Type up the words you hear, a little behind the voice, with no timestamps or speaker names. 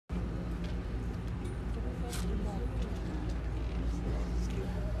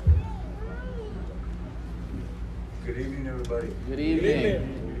Good evening, everybody. Good evening.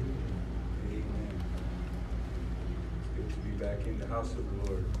 Amen. It's good to be back in the house of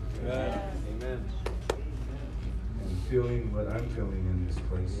the Lord. Amen. Amen. And feeling what I'm feeling in this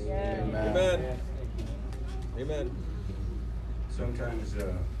place. Amen. Amen. Amen. Sometimes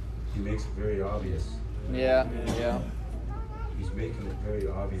he makes it very obvious. Yeah. He's making it very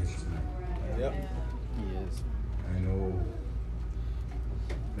obvious tonight. Yep. He is. I know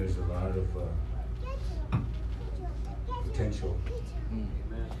there's a lot of potential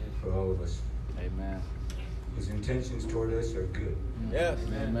for all of us. Amen. His intentions toward us are good. Yes.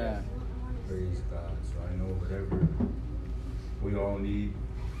 Amen. Praise God. So I know whatever we all need,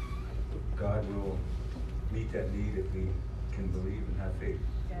 God will meet that need if we can believe and have faith.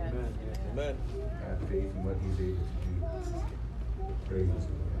 Amen. Amen. Have faith in what He's able to do. Praise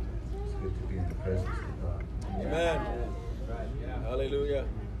the Lord. It's good to be in the presence of God. Amen. Hallelujah.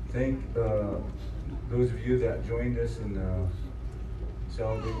 Thank those of you that joined us in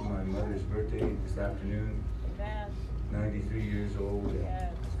celebrating my mother's birthday this afternoon. 93 years old. And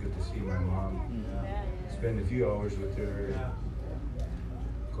it's good to see my mom. Spend a few hours with her.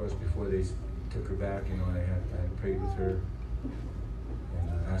 Of course, before they took her back, I had prayed with her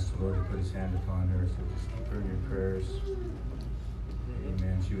and asked the Lord to put His hand upon her. So just keep her in your prayers.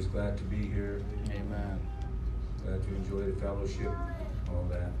 Amen. She was glad to be here. Amen. Glad to enjoy the fellowship, all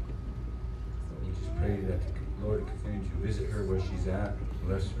that. So we just pray that the Lord continue to visit her where she's at,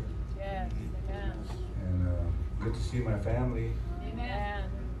 bless her. Yes, amen. And good to see my family, Amen.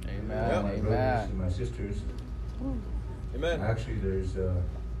 Amen. my brothers and my sisters. Amen. Actually, there's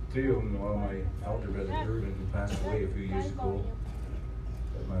 3 of them. Well, my elder brother Irvin, who passed away a few years ago.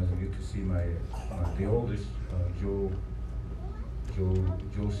 But I was good to see my the oldest,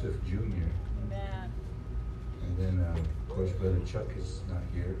 Joseph Jr. Amen. And then, of course, Brother Chuck is not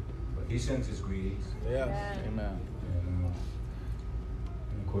here, but he sends his greetings. Yes. Amen. And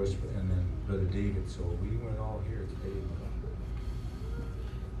of course, and then Brother David. So we weren't all here today.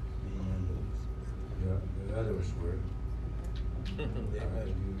 And the others were.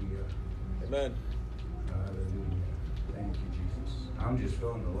 Hallelujah. Amen. Hallelujah. Thank you, Jesus. I'm just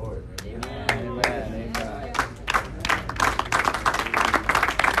feeling the Lord. Amen. Amen.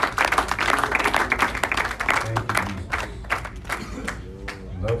 Thank you, Jesus.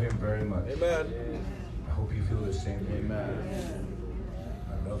 Love Him very much. Amen. I hope you feel the same way. Amen.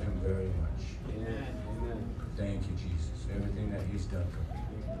 I love Him very much. Thank you, Jesus. Everything that He's done for me.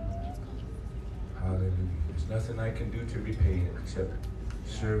 Hallelujah. There's nothing I can do to repay it except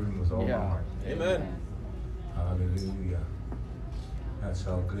serve Him with all my heart. Amen. Hallelujah. That's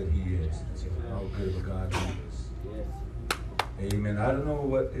how good He is. That's how good of a God He is. Amen. I don't know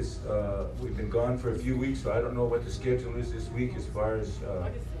what is, we've been gone for a few weeks, so I don't know what the schedule is this week as far as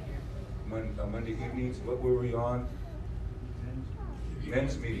Monday evenings. What were we on?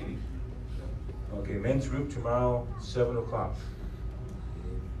 Men's meeting. Okay, men's group tomorrow, 7 o'clock.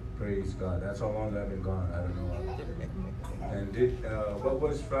 Praise God. That's how long I've been gone. I don't know. And what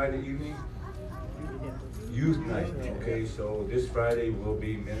was Friday evening? Youth night. Okay, so this Friday will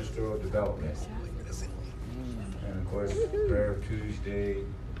be ministerial development. And of course, prayer Tuesday,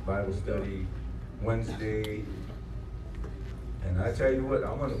 Bible study Wednesday. And I tell you what,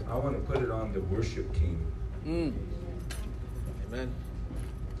 I want to put it on the worship team. Amen.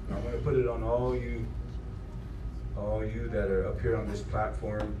 I want to put it on all you that are up here on this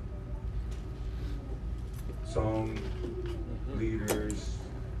platform. Song leaders,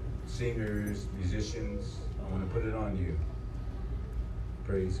 singers, musicians. I want to put it on you.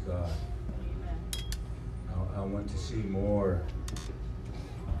 Praise God. I want to see more.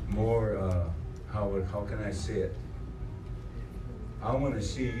 How can I say it? I want to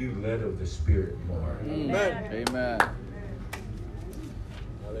see you led of the Spirit more. Amen. Amen.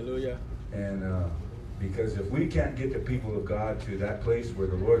 Hallelujah. And because if we can't get the people of God to that place where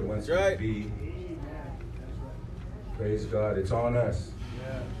the Lord wants them to be, praise God, it's on us.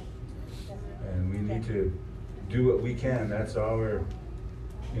 And we need to do what we can. That's our,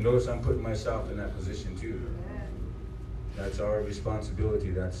 you notice I'm putting myself in that position too. That's our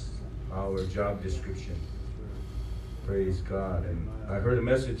responsibility. That's our job description. Praise God. And I heard a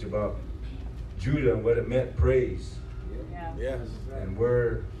message about Judah and what it meant, praise. Yes. And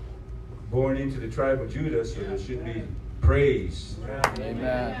we're born into the tribe of Judah, so there should be praise.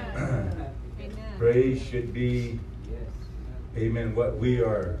 Amen. Praise should be, amen, what we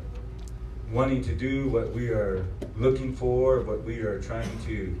are wanting to do, what we are looking for, what we are trying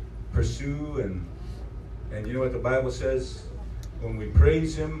to pursue. And you know what the Bible says? when we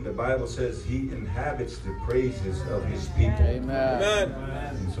praise him, the Bible says he inhabits the praises of his people. Amen.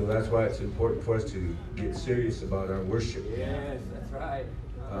 Amen. And so that's why it's important for us to get serious about our worship. Yes, that's right.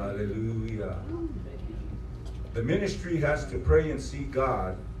 Hallelujah. The ministry has to pray and seek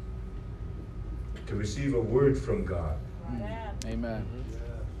God to receive a word from God. Amen.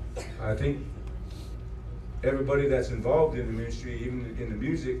 I think everybody that's involved in the ministry, even in the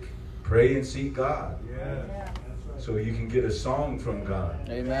music, pray and seek God. So you can get a song from God.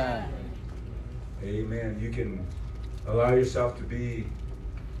 Amen. Amen. You can allow yourself to be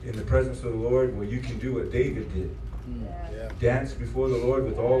in the presence of the Lord where you can do what David did. Yeah. Dance before the Lord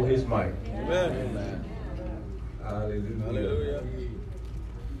with all his might. Amen. Amen. Hallelujah. Hallelujah.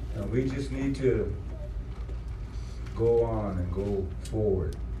 And we just need to go on and go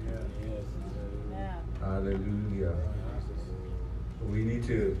forward. Hallelujah. We need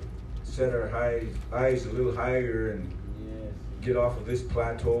to set our eyes a little higher and get off of this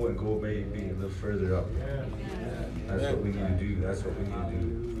plateau and go maybe a little further up. That's what we need to do. That's what we need to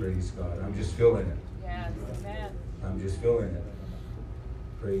do. Praise God. I'm just feeling it. Yes. Amen. I'm just feeling it.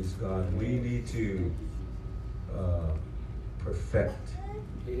 Praise God. We need to perfect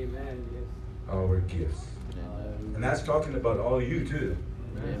Amen. our gifts. And that's talking about all you too.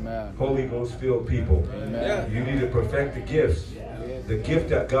 Amen. Holy Ghost filled people. Amen. You need to perfect the gifts. The gift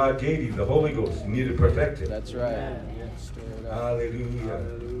that God gave you, the Holy Ghost, you need to perfect it. That's right. Stir it up. Hallelujah.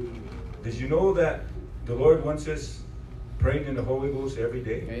 Did you know that the Lord wants us praying in the Holy Ghost every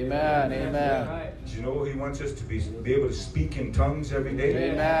day? Amen. Amen. Did you know He wants us to be able to speak in tongues every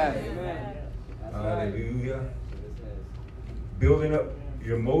day? Amen. Hallelujah. Building up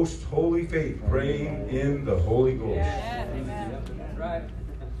your most holy faith, praying in the Holy Ghost. That's right.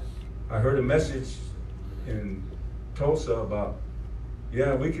 I heard a message in Tulsa about,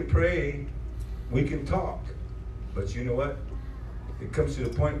 yeah, we can pray, we can talk, but you know what? It comes to the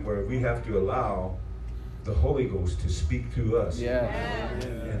point where we have to allow the Holy Ghost to speak through us. Yeah.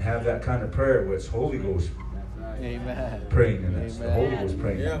 And have that kind of prayer where it's Holy Ghost Amen. praying in us, the Amen. Holy Ghost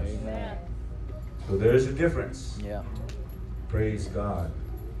praying in Yeah. us. Amen. So there's a difference. Yeah. Praise God.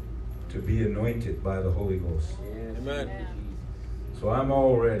 To be anointed by the Holy Ghost. Amen. So I'm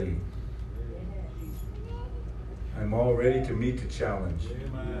all ready. I'm all ready to meet the challenge.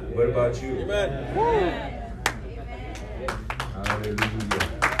 What about you? Amen. Hallelujah.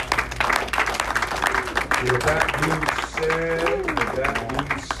 With that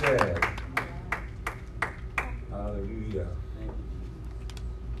being said, hallelujah.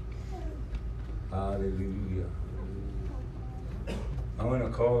 Hallelujah. I want to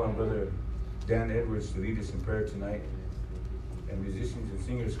call on Brother Dan Edwards to lead us in prayer tonight. And musicians and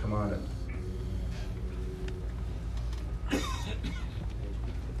singers, come on up.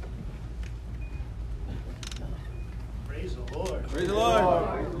 Praise the Lord. Praise the Lord.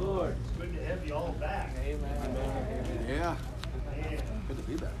 Praise the Lord. It's good to have you all back. Amen. Yeah. Man, Good to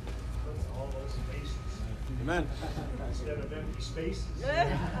be back. look at all those faces. Amen. Instead of empty spaces.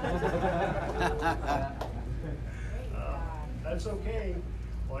 That's okay.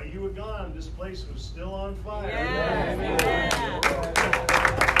 While you were gone, this place was still on fire.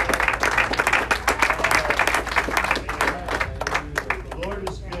 The Lord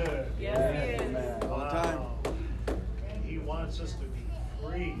is good. Yes, He is. All the time. Wow. And He wants us to be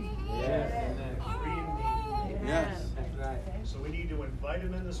free. Yes. Free indeed. Yes. That's right. So we need to invite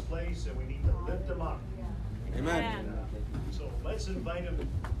Him in this place and we need to lift Him up. Amen. So let's invite Him.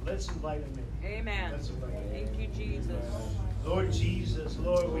 Let's invite Him in. Amen. Let's invite Him in. Thank you, Jesus. Lord Jesus,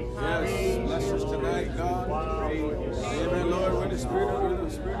 Lord, we Yes. praise Bless you, us Lord. tonight, God. Wow, Lord, you're so Amen, Lord. We're the Spirit of good. the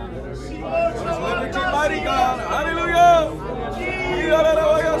Spirit of the Spirit. Lord, so Liberty, good. mighty God. Hallelujah.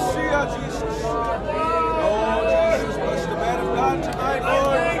 Jesus. Oh, Jesus. Bless the man of God tonight,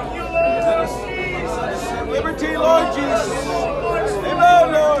 Lord. Thank you, Lord Jesus. Liberty, Lord Jesus. Amen,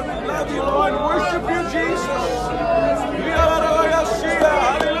 Lord. We love you, Lord. Worship you, Jesus.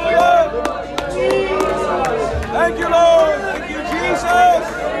 Hallelujah. Thank you, Lord. Thank you, Jesus.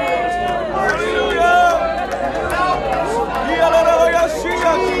 Hallelujah.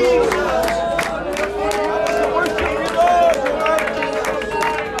 Jesus. Worship you, Lord.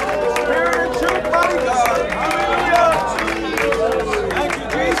 Spirit and truth, mighty God. Hallelujah. Thank you,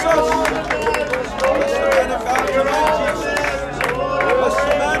 Jesus. Bless the man of God tonight, Jesus. Bless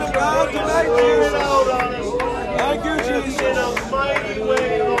the man of God tonight, Jesus. Thank you, In Jesus. a mighty way,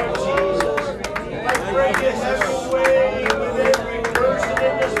 Lord Jesus. I pray you have your way with every person in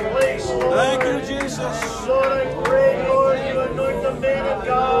this place, Lord. Thank you, Jesus. Lord, I pray, Lord, you anoint the man of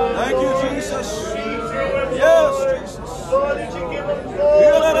God. Thank you, Lord. Jesus. Speak through him, Yes, Lord. Jesus. Lord, did you give him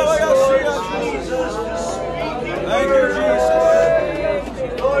boldness, Lord Jesus, to speak in Thank you, words, Jesus. Lord.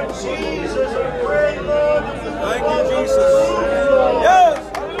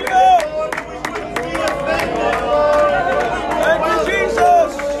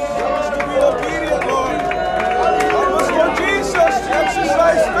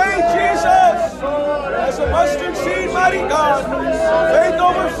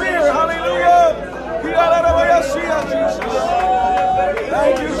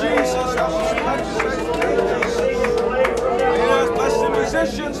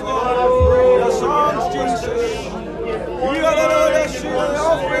 musicians, Lord. The songs, Jesus. The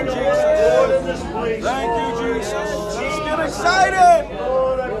offering, Jesus. Thank you, Jesus. Let's get excited.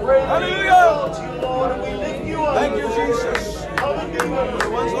 Hallelujah. Thank you, Jesus. The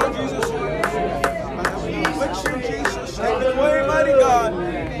ones, Lord Jesus, who have an affliction, Jesus. Take it away, mighty God.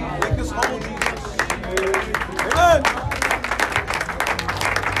 Make us whole, Jesus. Amen.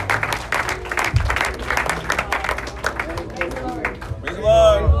 Praise the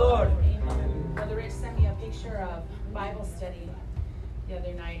Lord. Brother Rich sent me a picture of Bible study the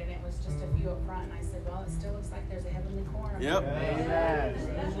other night, and it was just a few up front, and I said, well, it still looks like there's a heavenly corner. Yep. Amen.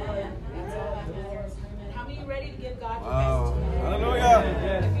 That's all that matters. How many are ready to give God your Wow. best tonight?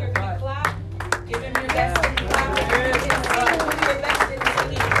 Hallelujah. If you're going to clap, give him your best and clap. If you're going to sing, do your best in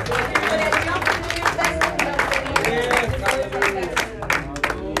singing. If you're going to jump, do your best in jumping.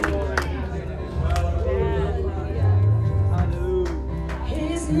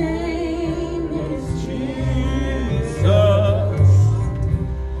 His name is Jesus.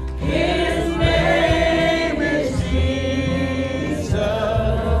 His name is Jesus.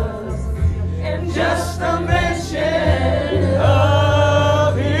 And just the mention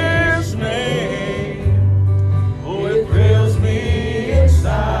Of His name, oh, it thrills me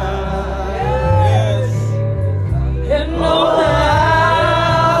inside. Yes. and know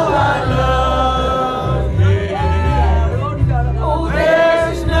how I love Him. Oh,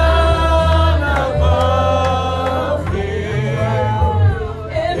 there's none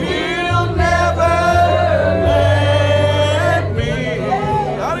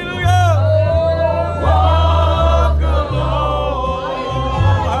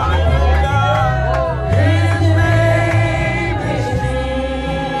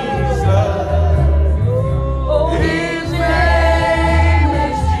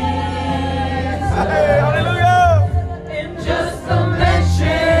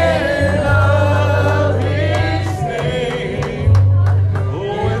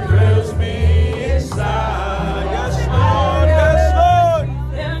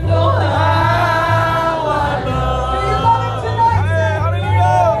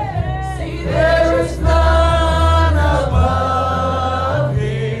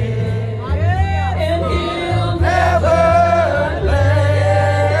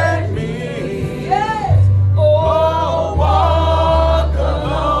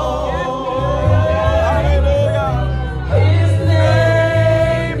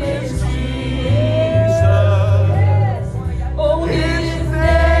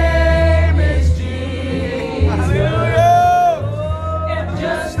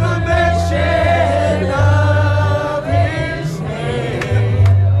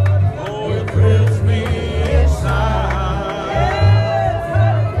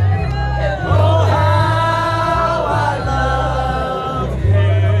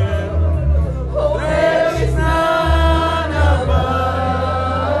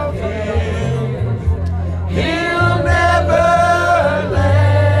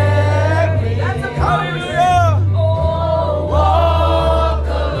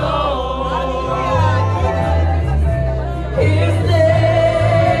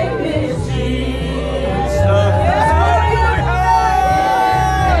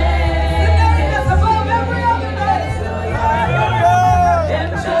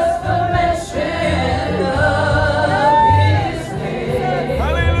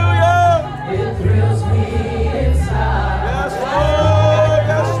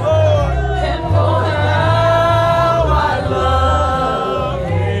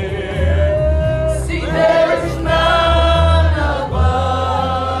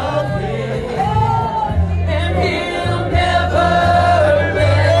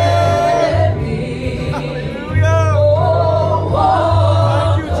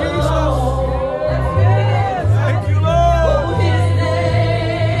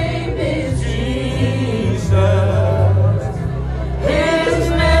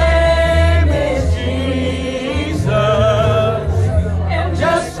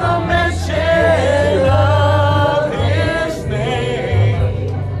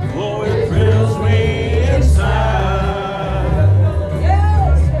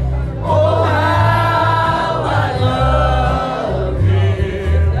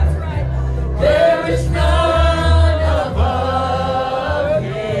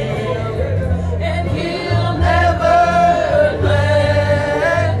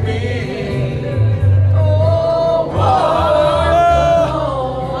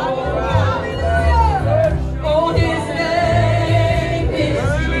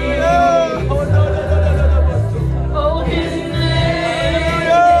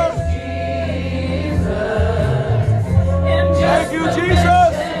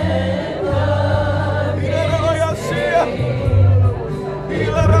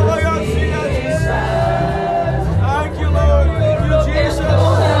Thank you, Lord.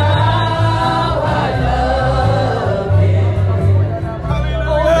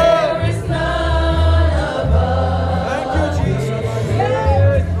 Thank you, Jesus.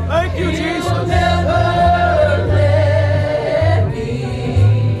 Thank you, Jesus.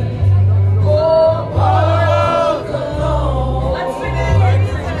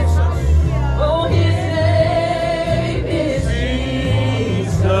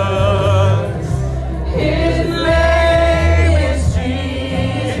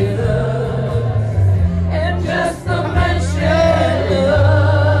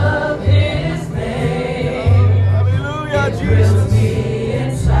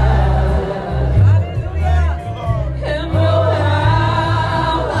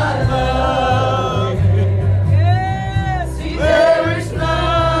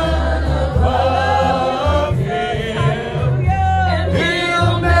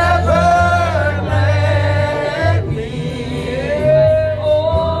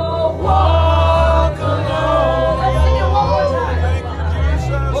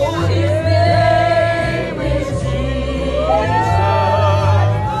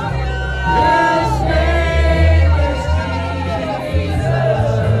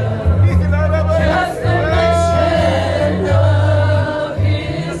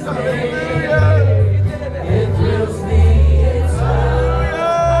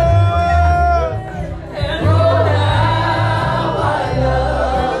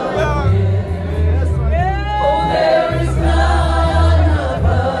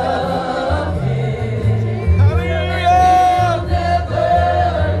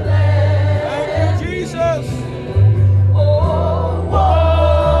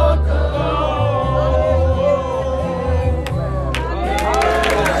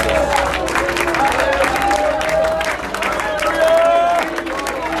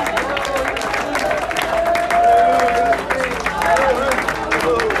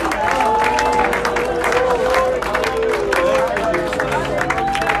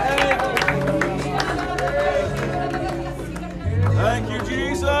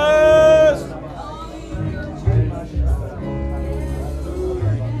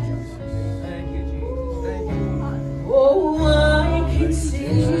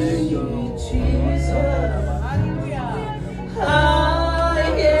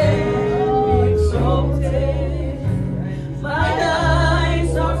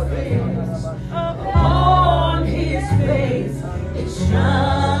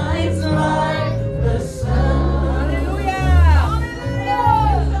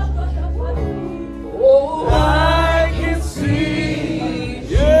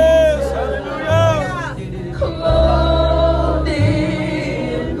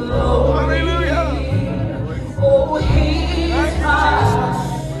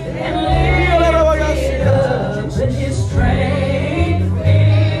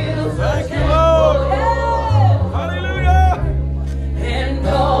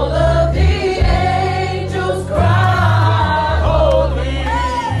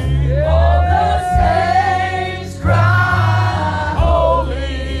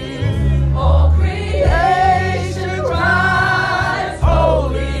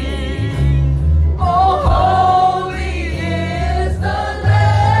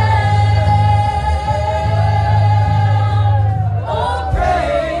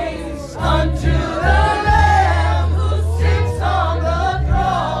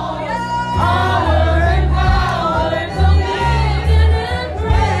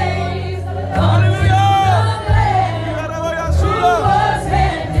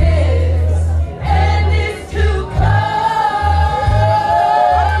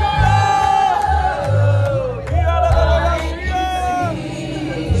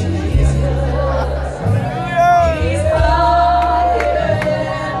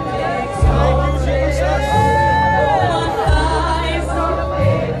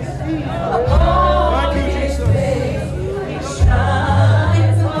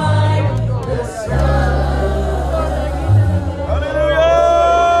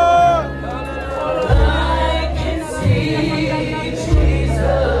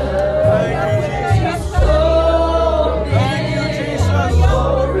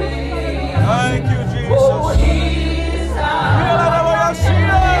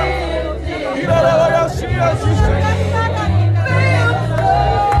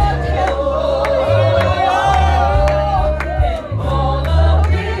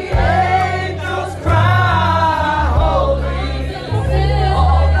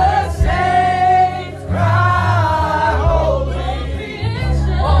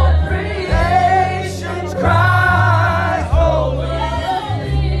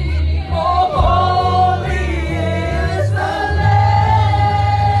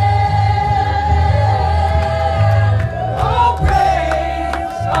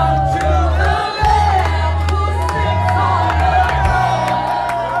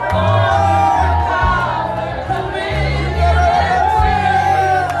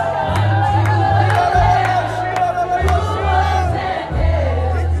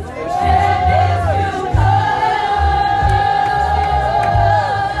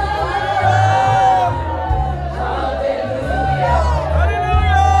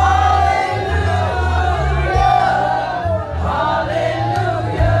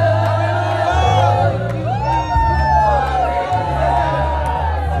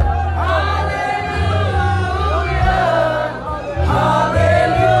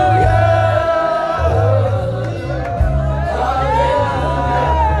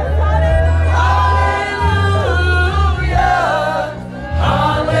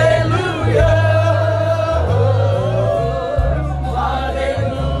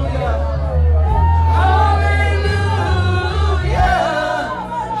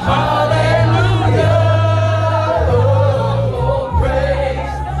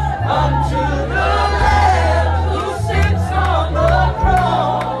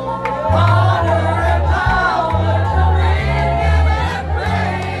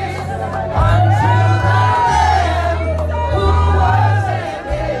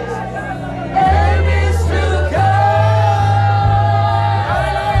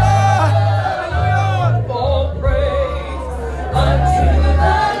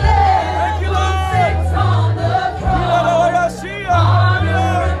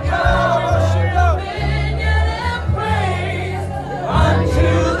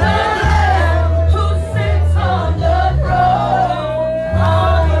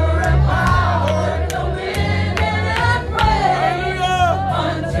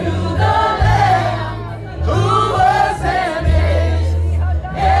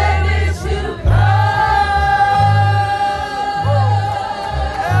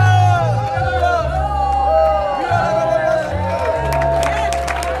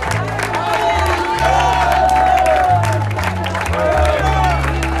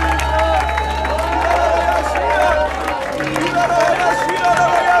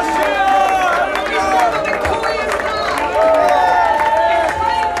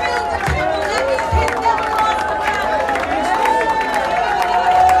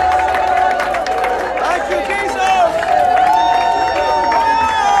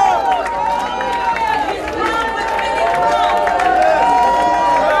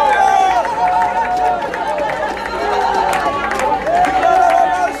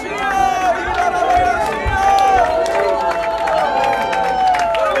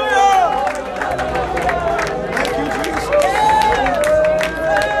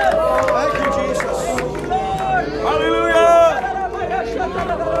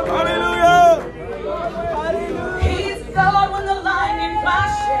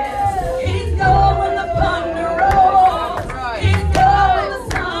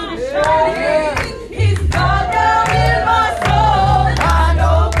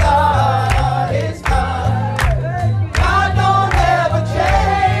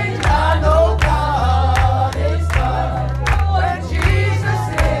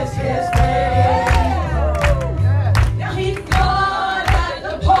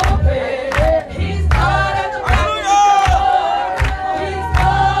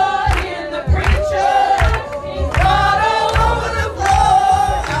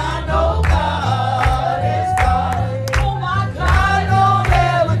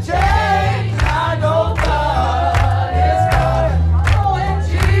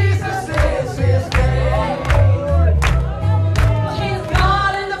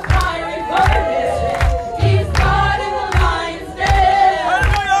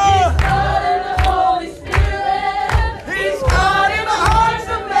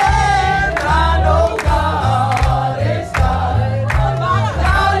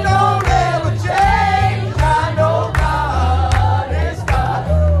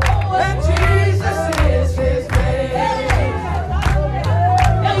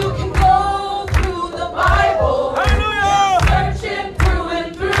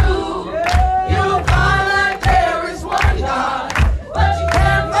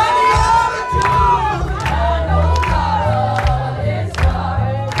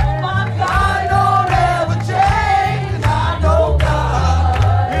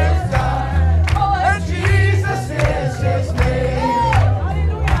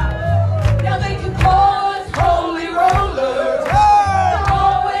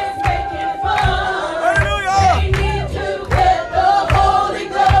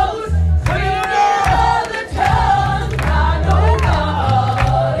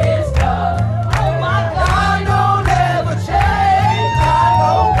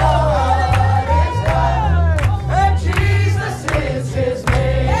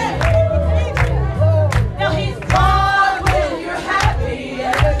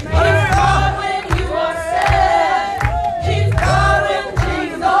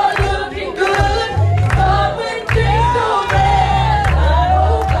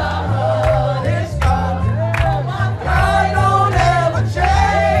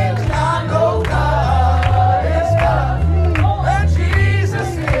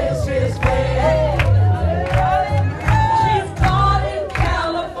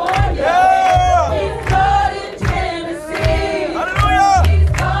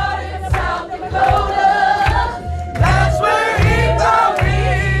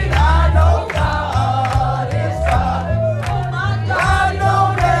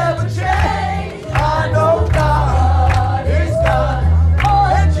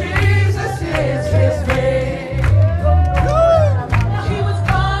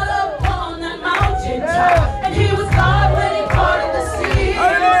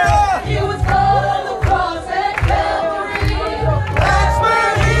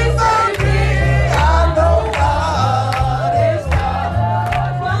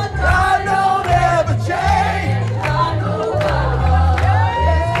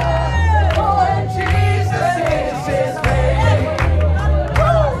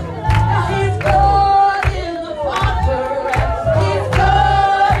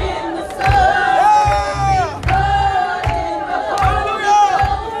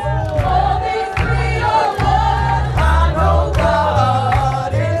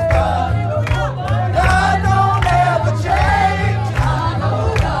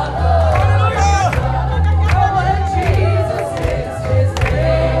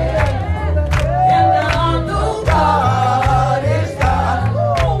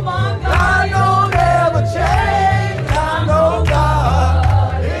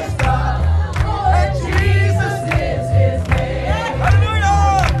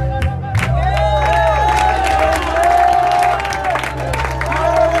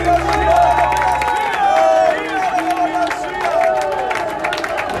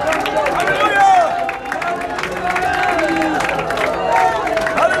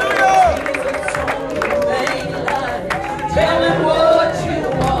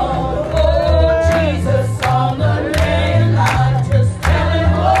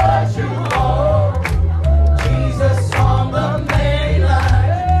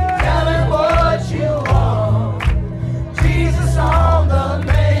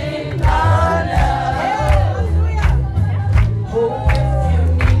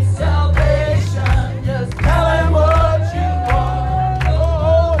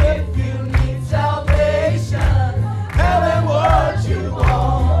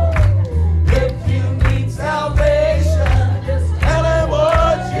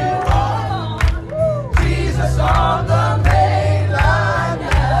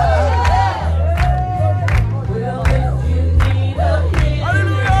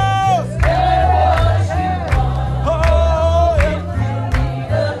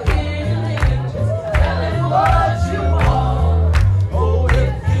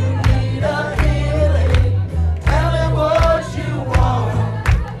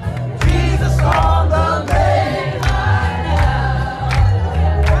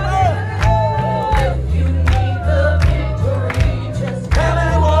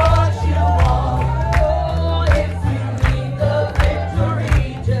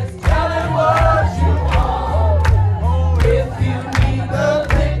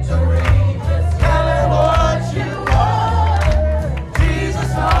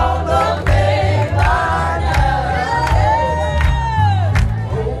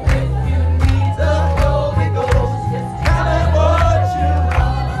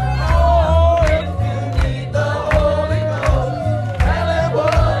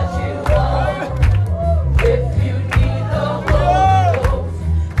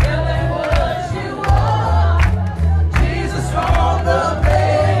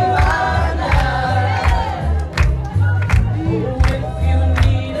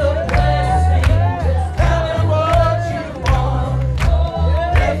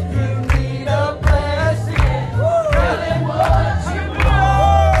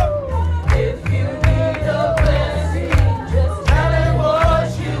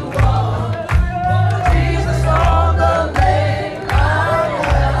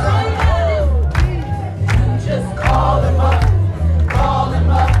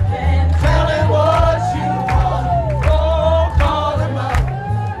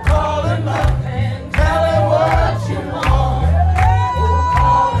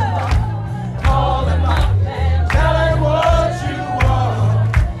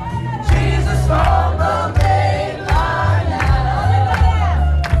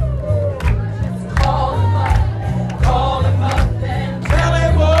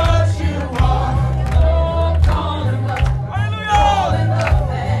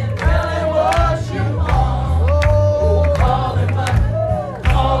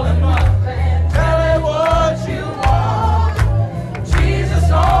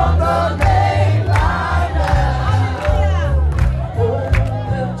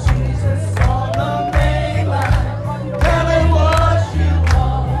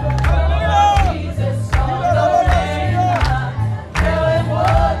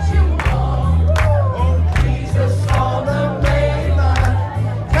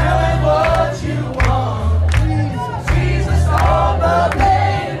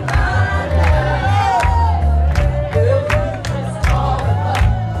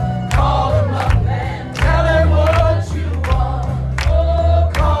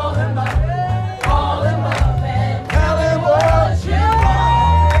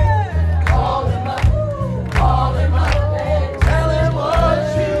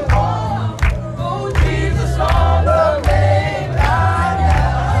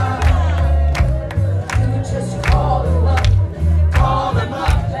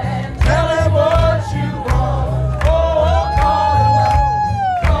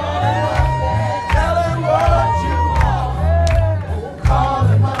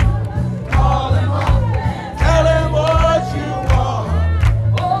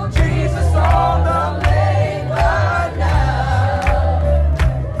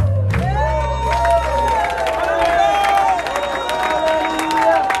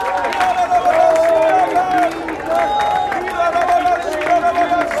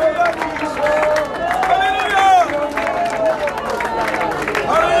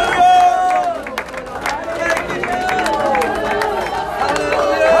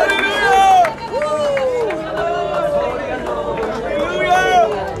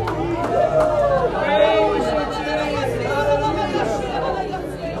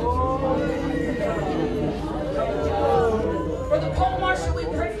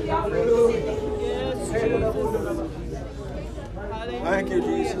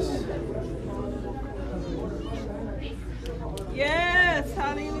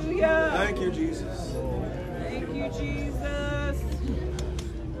 Jesus.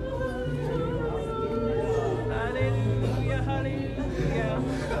 Hallelujah, hallelujah.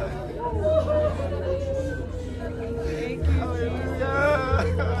 Thank you, Jesus.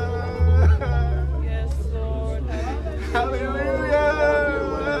 Yes, Lord. Hallelujah.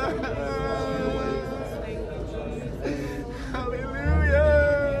 Thank you, Jesus. Hallelujah.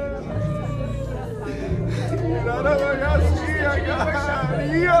 Irarabagasia, God.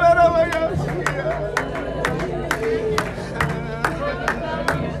 Irarabagasia.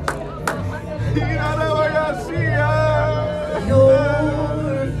 Irarabagasia.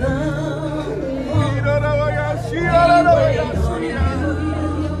 Irarabagasia, irarabagasia.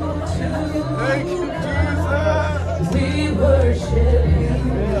 Thank you, Jesus. We worship you.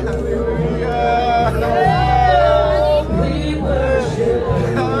 Hallelujah. We worship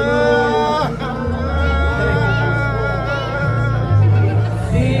you.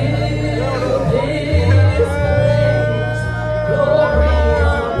 Fill this place. Glory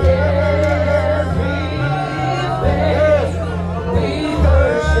on every face. We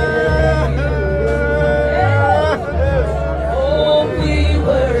worship you. Oh, we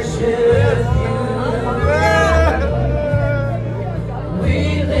worship you. We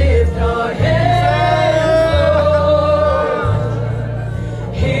lift our hands, Lord,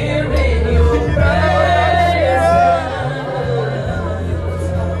 here in your presence.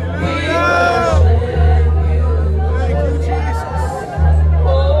 We worship you. Thank you, Jesus.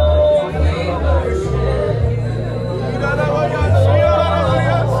 Oh, we worship you. Irarabagasia,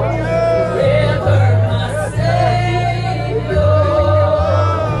 Forever, my Savior,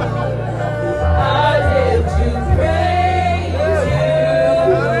 I live to praise you.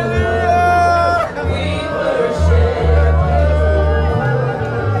 We worship you.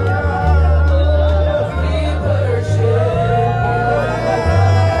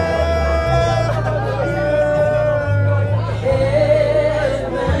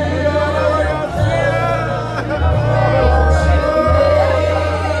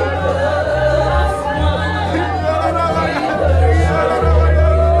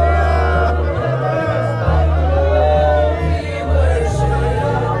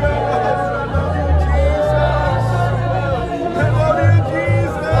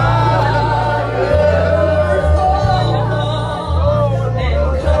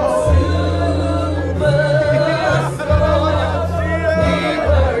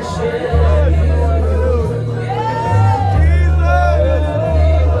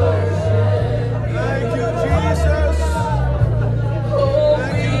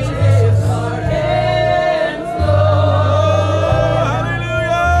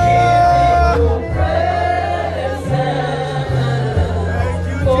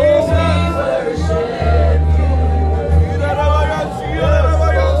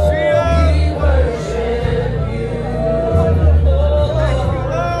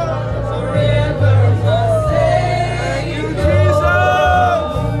 We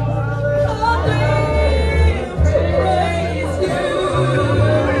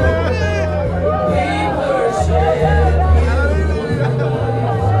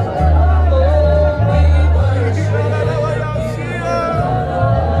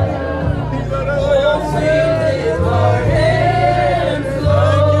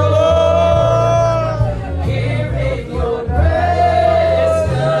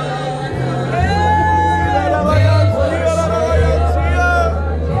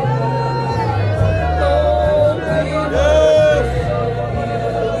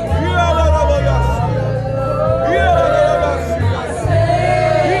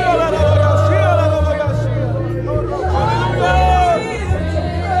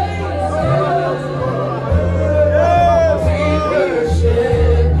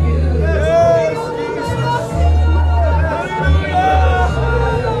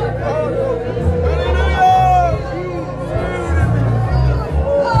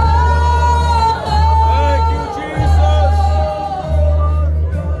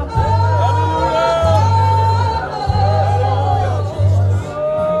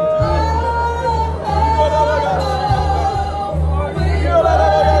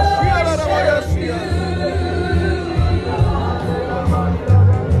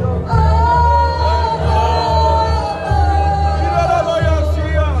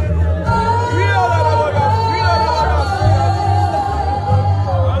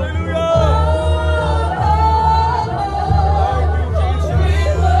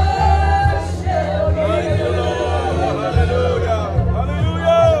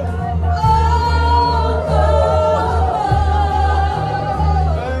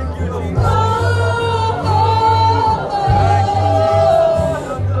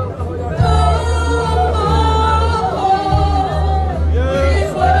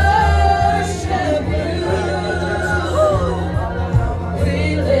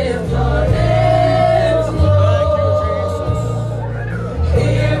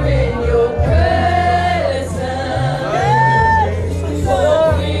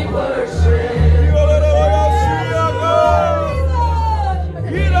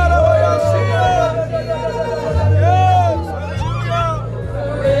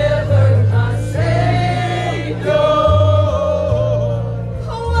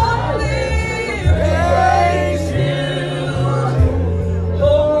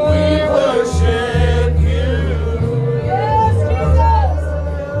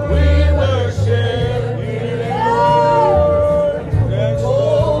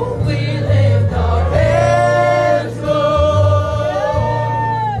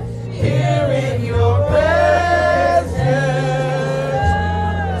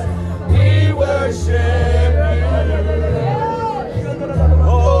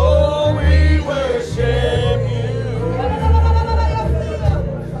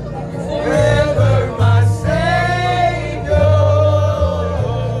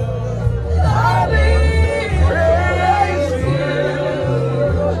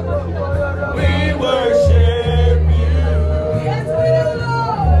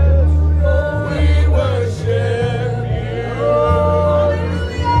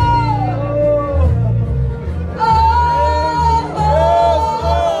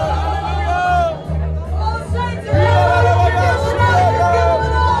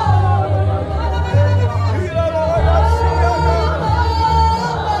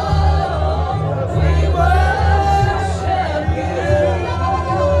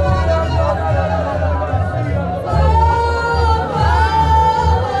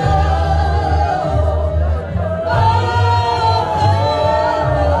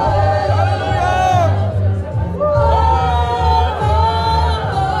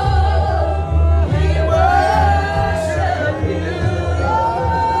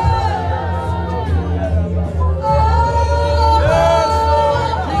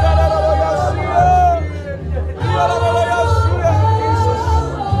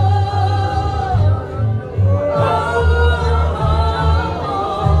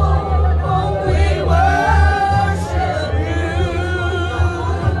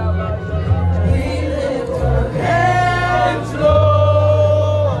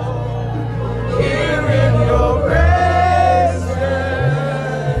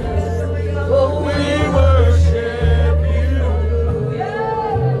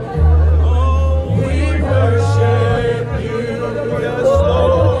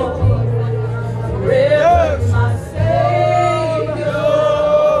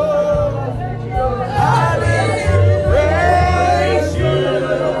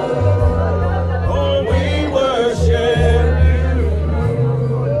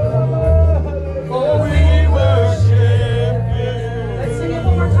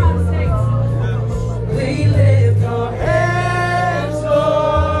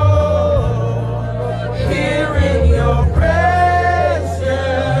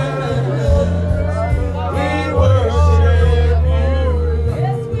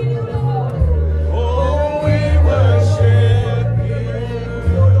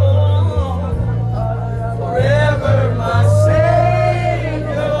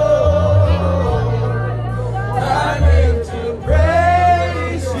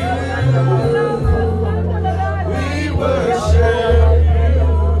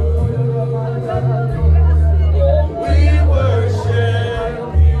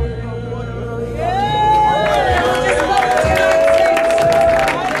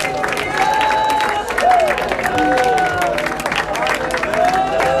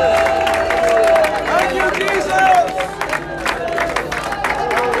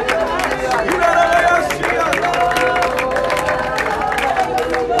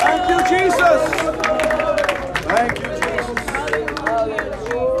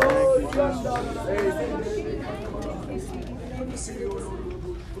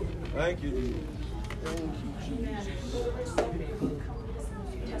Thank you, Jesus.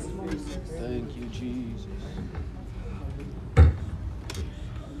 Thank you, Jesus.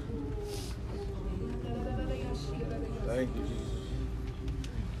 Thank you, Jesus.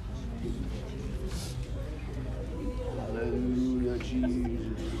 Hallelujah,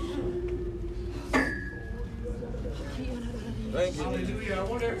 Jesus. Thank you. Hallelujah. I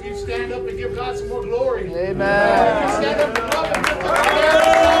wonder if you stand up and give God some more glory. Amen. Stand up and love Him. Give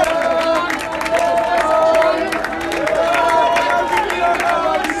God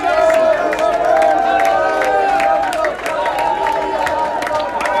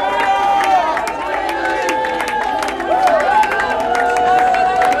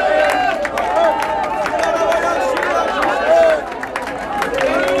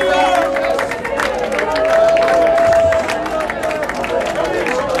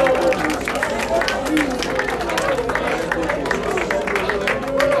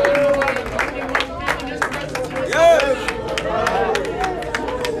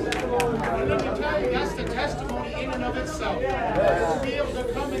That's the testimony in and of itself. To be able to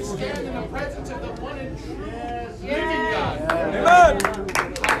come and stand in the presence of the one and true living God. Amen.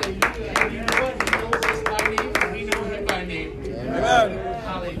 Hallelujah. And you know what? He knows us by name, and we know Him by name. Amen.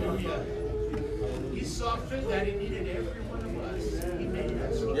 Hallelujah. He saw fit that He needed every one of us. He made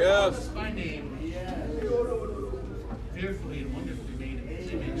us. He Yes. called us by name. Fearfully and wonderfully made in His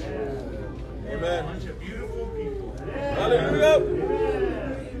image. A Amen. bunch of beautiful people. Hallelujah.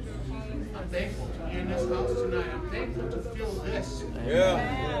 I'm thankful to be in this house tonight. I'm thankful to feel this. Yeah.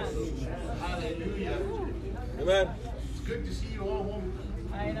 Hallelujah. Amen. It's good to see you all home.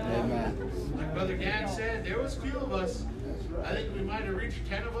 I know. Amen. Like Brother Dan said, there was a few of us. I think we might have reached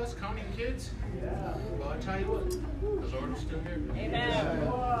 10 of us, counting kids. Well, I tell you what, the Lord is still here. Amen.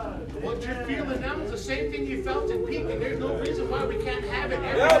 What you're feeling now is the same thing you felt in Peak, and there's no reason why we can't have it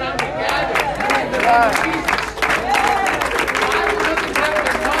every time we gather. Jesus. The Bible doesn't have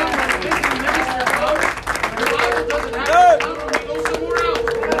to come when we minister close. The Bible doesn't have to come when we go somewhere else. The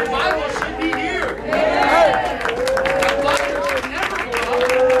Bible should be here. The Bible should never go up.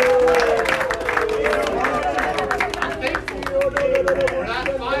 I'm thankful for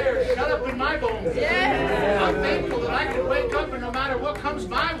that fire shut up in my bones. I'm thankful that I can wake up and no matter what comes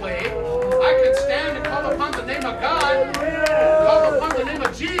my way, I can stand and call upon the name of God, call upon the name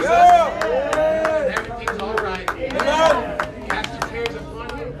of Jesus, and everything's all right. Cast your cares upon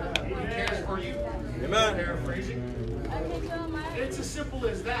Him. He cares for you. Amen. Paraphrasing. It's as simple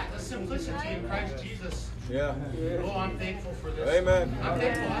as that. The simplicity in Christ Jesus. Yeah. Oh, I'm thankful for this. Amen. I'm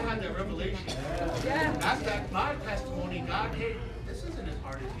thankful I had that revelation. That's that my testimony. God, hey, this isn't as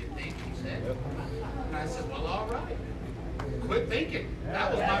hard as you think, He said. And I said, well, all right. Quit thinking.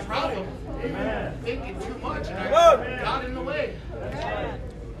 That was my problem. Thinking too much, and I got in the way.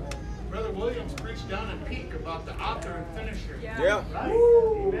 Brother Williams preached down in Peak about the author and finisher. Yeah.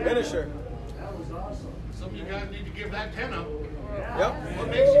 Finisher. Some of you guys need to give that pen up. Yep. What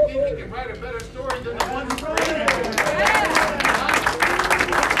makes you think you can write a better story than the one who created it?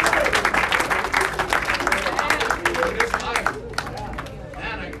 This life.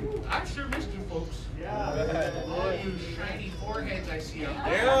 Man, I sure missed you folks. All you shiny foreheads I see out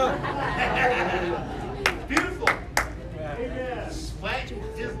there. Yeah. Beautiful. Sweat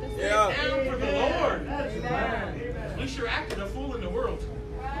just Yeah. down for the Lord. We sure acted a fool in the world.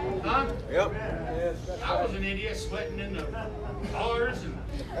 Huh? Yep. I was an idiot sweating in the bars and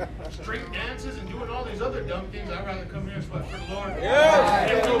street dances and doing all these other dumb things. I'd rather come here and sweat for the Lord. Yes.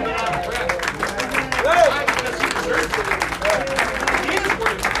 Get a little bit out of breath. Yes. I because He deserves it. He is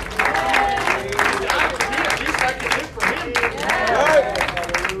worthy. He died for me. At least I can live for Him. Right.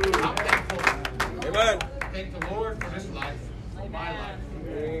 I'm thankful. Amen. Thank the Lord for this life, my life,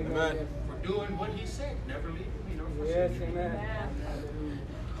 Amen. for doing what He said. Never leave me nor forsake me. Amen.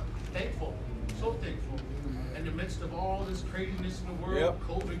 Thankful, so thankful. In the midst of all this craziness in the world, Yep.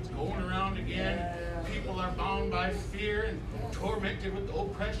 COVID's going around again. People are bound by fear and tormented with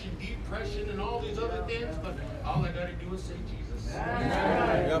oppression, depression, and all these other things. But all I got to do is say Jesus.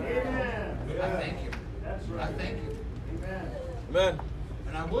 Yep. I thank Him. I thank Him. Amen.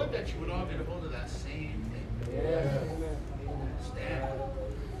 And I would that you would all get a hold of that same thing. Stand.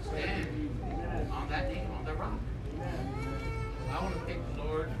 Stand on that name, on the rock. I want to thank the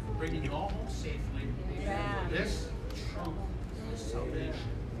Lord for bringing you all home safely. For this truth, this salvation,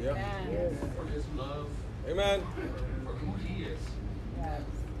 Yep. for His love, Amen. for who He is. And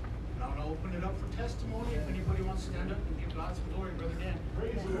I want to open it up for testimony. If anybody wants to stand up and give God some glory, Brother Dan.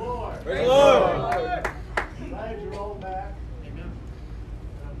 Praise the Lord. Praise the Lord. I'm glad you're all back. Amen.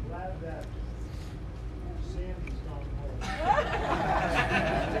 I'm glad that Sandy's gone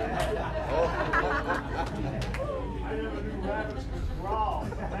home.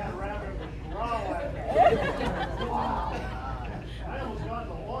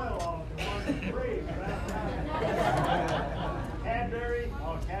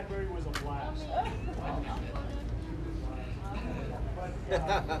 Bradbury was a blast.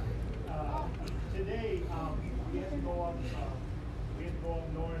 But today we had to go up. We had to go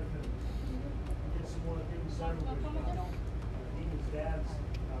up north and get some more things settled with Dean's dad's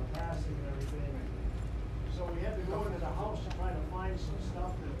passing and everything. So we had to go into the house to try to find some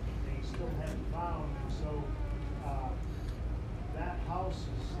stuff that they still hadn't found. And so that house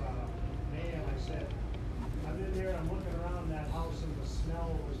is, man, I said, I'm in there, I'm looking around that house, and the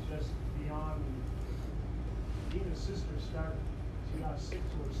smell was just beyond. Even sister started, she got sick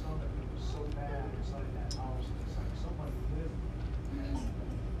to her stomach. It was so bad inside that house. It's like somebody lived.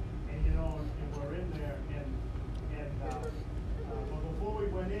 And you know, and we're in there, and but before we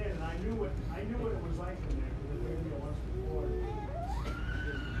went in, and I knew what it was like in there because I'd been there once before,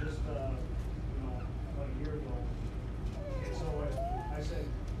 just you know, about a year ago. And so I said,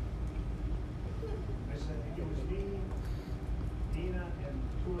 it was me, Dina, and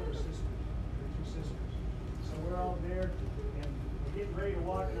two other sisters, or two sisters. So we're all there, and we're getting ready to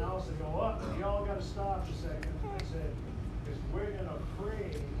walk in the house and go up. You all got to stop a second. I said, because we're going to pray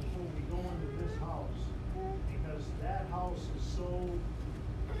before we go into this house, because that house is so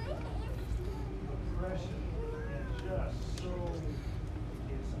oppression and just so,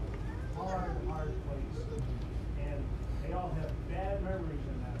 it's a hard place. And they all have bad memories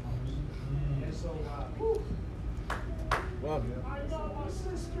in that house. And so, I got my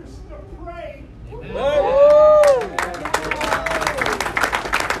sisters to pray.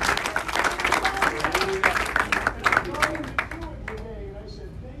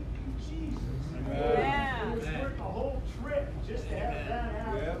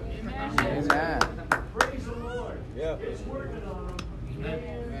 Praise the Lord. Yeah. It's working on them.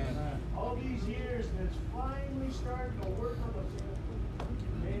 Man, all these years, and it's finally starting to work on the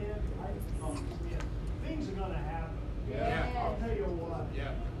man. Things are going to happen. Yeah. I'll tell you what.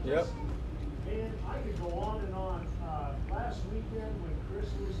 Yeah. Yep. Man, I could go on and on. Last weekend when Chris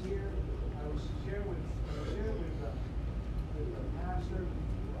was here, I was sharing with the pastor.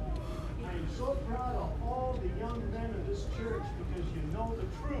 I am so proud of all the young men of this church because you know the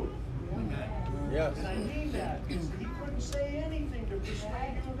truth. Yes. And I mean that. He couldn't say anything to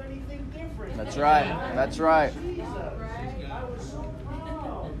persuade you of anything different. That's right. That's right. Jesus. I was so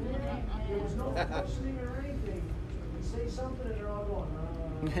proud. Man. There was no questioning or anything. You say something and they're all going,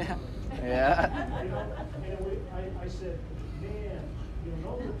 Yeah. You know, and I said, man, you'll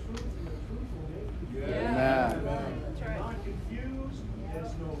know the truth and the truth will make you free. Yeah. You're not confused.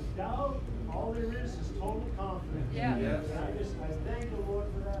 There's no doubt. All there is total confidence. Yeah. Yes. And I thank the Lord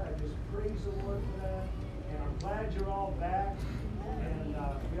for that. I just praise the Lord for that. And I'm glad you're all back. And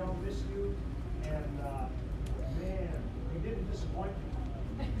we all miss you. And man, we didn't disappoint you.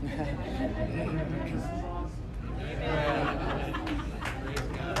 This is awesome.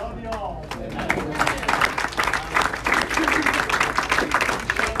 I love you all.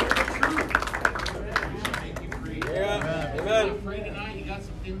 Yeah. Amen. Afraid tonight, you got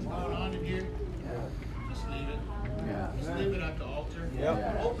some things going on in here. Just leave it. Yeah. Just leave it at the altar.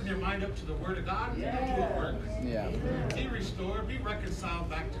 Yep. Open your mind up to the Word of God and let it work. Yeah. Be restored. Be reconciled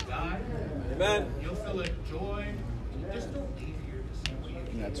back to God. Amen. You'll feel a joy. Just don't leave here the same way you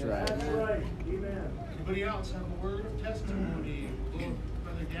came. That's right. That's right. Amen. Anybody else have a word of testimony? We'll go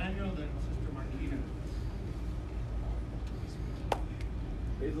Brother Daniel, then Sister Marquita.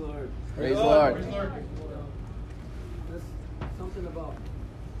 Praise the Lord. Praise the Lord. Praise the Lord. There's something about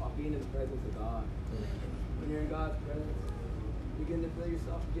being in the presence of God. When you're in God's presence, you begin to feel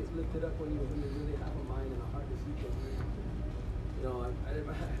yourself get lifted up when you really have a mind and a heart to seek Him. You know, I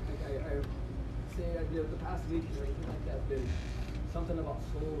say the past week and everything like that has been something about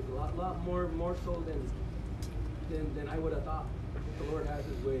souls, a lot more so than I would have thought. The Lord has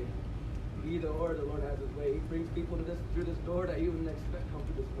His way. Either or, the Lord has His way. He brings people to through this door that you wouldn't expect come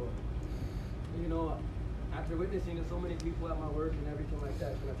through this door. You know, after witnessing to so many people at my work and everything like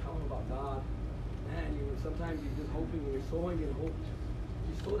that, when I tell them about God, man, sometimes you're just hoping, you're sowing in hope.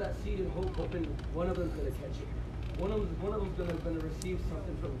 You sow that seed in hope, hoping one of them's gonna catch it. One of them's gonna receive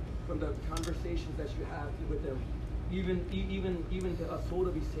something from the conversations that you have with them. Even to a soul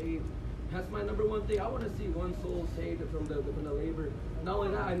to be saved. That's my number one thing. I want to see one soul saved from the labor. Not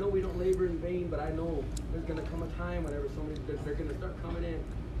only that, I know we don't labor in vain, but I know there's going to come a time whenever they're going to start coming in.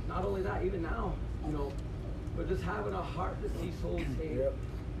 Not only that, even now, you know, but just having a heart to see souls saved. Yep.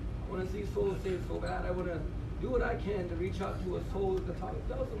 I want to see souls saved so bad. I want to do what I can to reach out to a soul to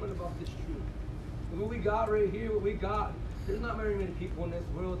tell someone about this truth. And what we got right here, what we got, there's not very many people in this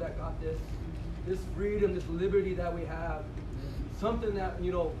world that got this freedom, this liberty that we have. Something that,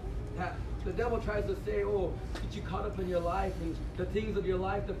 you know, that The devil tries to say, oh, get you caught up in your life and the things of your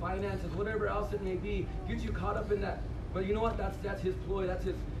life, the finances, whatever else it may be, get you caught up in that. But you know what? That's his ploy. That's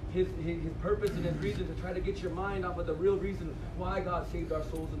his purpose and his reason to try to get your mind off of the real reason why God saved our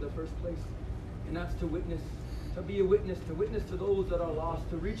souls in the first place. And that's to witness, to be a witness, to witness to those that are lost,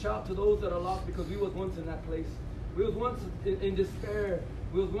 to reach out to those that are lost, because we was once in that place. We was once in despair.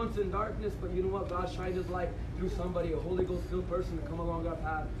 We was once in darkness, but you know what? God shined his light through somebody, a Holy Ghost filled person to come along our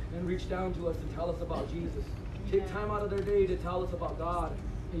path and reach down to us and tell us about Jesus. Take time out of their day to tell us about God.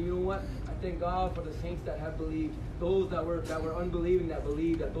 And you know what? I thank God for the saints that have believed, those that were unbelieving that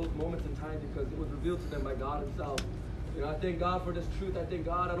believed at those moments in time, because it was revealed to them by God himself. You know, I thank God for this truth. I thank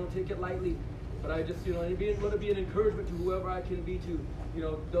God. I don't take it lightly. But I just, you know, want to be an encouragement to whoever I can be to, you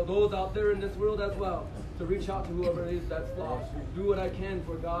know, those out there in this world as well, to reach out to whoever it is that's lost. Do what I can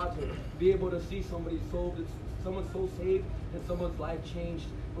for God to be able to see someone's soul saved and someone's life changed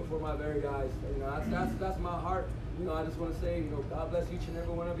before my very eyes. You know, that's my heart. You know, I just want to say, you know, God bless each and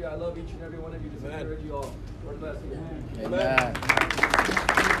every one of you. I love each and every one of you. Just encourage you all. Lord bless you. Amen.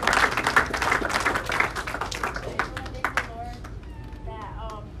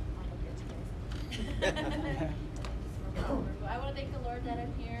 I want to thank the Lord that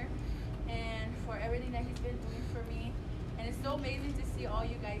I'm here and for everything that he's been doing for me. And it's so amazing to see all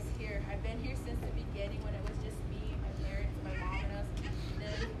you guys here. I've been here since the beginning when it was just me, my parents, my mom, and us.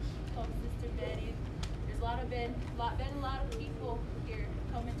 Then Sister Betty. There's been a lot of people here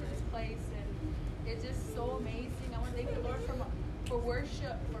coming to this place, and it's just so amazing. I want to thank the Lord for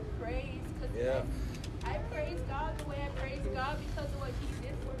worship, for praise, because I praise God the way I praise God because of what he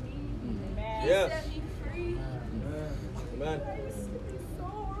did for me. He set me free. Amen. I used to be so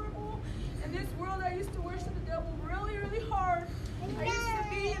horrible. In this world, I used to worship the devil really, really hard. I used to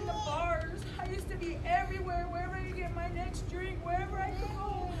be in the bars. I used to be everywhere, wherever I could get my next drink, wherever I could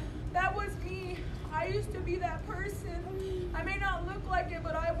go. That was me. I used to be that person. I may not look like it,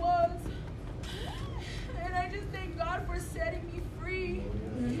 but I was. And I just thank God for setting me free.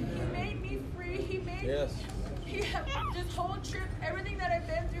 He made me free. He made me. This whole trip, everything that I've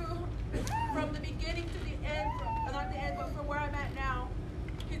been through, from the beginning to the end, not the end, but from where I'm at now,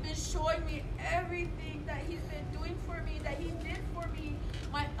 he's been showing me everything that he's been doing for me, that he did for me,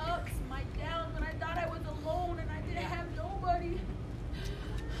 my ups, my downs, when I thought I was alone and I didn't have nobody,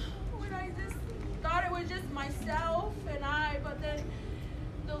 when I just thought it was just myself and I, but then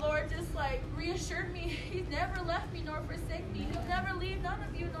the Lord just like reassured me, he's never left me nor forsake me. He'll never leave none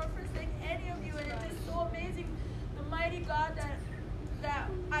of you nor forsake any of you. And it's just so amazing, the mighty God that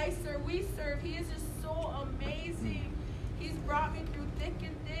we serve. He is just so amazing. He's brought me through thick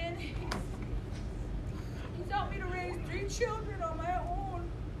and thin. He's helped me to raise 3 children on my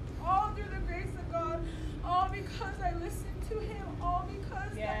own, all through the grace of God, all because I listened to him, all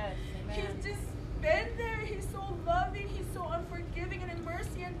because he's just been there. He's so loving, he's so unforgiving, and in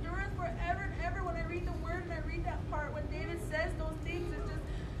mercy endureth forever and ever. When I read the word and I read that part, when David says those things, it's just,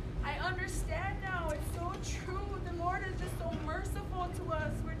 I understand now. It's so true. The Lord is just so merciful to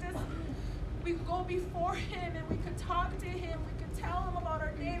us. We could go before him and we could talk to him. We could tell him about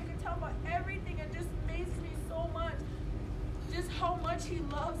our day. We could tell him about everything. It just amazes me so much. Just how much he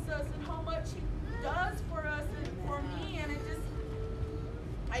loves us and how much he does for us and for me. And it just,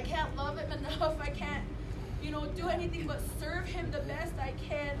 I can't love him enough. I can't, do anything but serve him the best I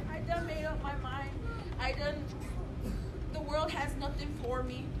can. I done made up my mind. The world has nothing for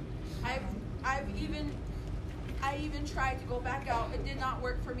me. I even tried to go back out. It did not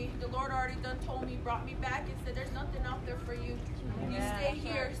work for me. The Lord already told me, brought me back and said, there's nothing out there for you. You stay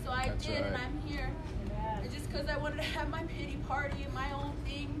here. So I did, and I'm here. It's just because I wanted to have my pity party and my own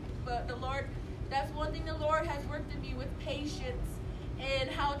thing. But the Lord, that's one thing the Lord has worked in me, with patience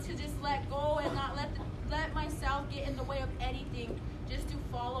and how to just let go and not let myself get in the way of anything. Just to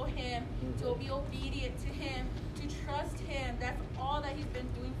follow him, to be obedient to him, to trust him. That's all that he's been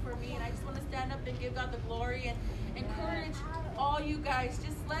doing for me. And I just want to stand up and give God the glory and encourage all you guys.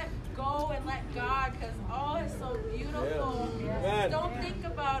 Just let go and let God, because it's so beautiful. Don't think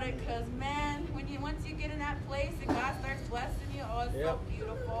about it, because man, once you get in that place and God starts blessing you, it's so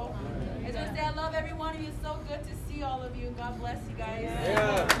beautiful. I just say I love every one of you. It's so good to see all of you. God bless you guys.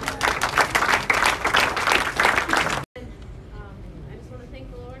 I just want to thank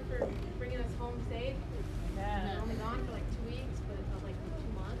the Lord for bringing us home safe. We're only gone for like 2 weeks, but it felt like 2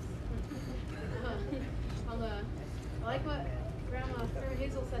 months. I like what Grandma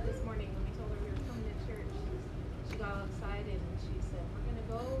Hazel said this morning when we told her we were coming to church. She got excited and she said, "We're going to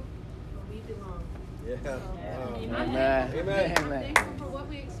go where we belong." Amen. Amen. I'm thankful for what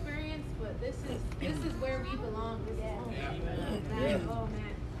we experienced, but this is where we belong. This is home. Oh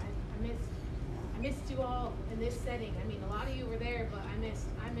man, I miss missed you all in this setting. I mean, a lot of you were there, but I missed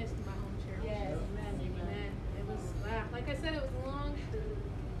my home church. Yes. Amen. It was, like I said, it was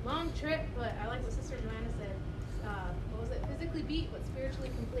a long trip, but I like what Sister Joanna said. What was it? Physically beat, but spiritually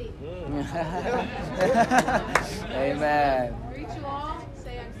complete. Amen. Greet you all.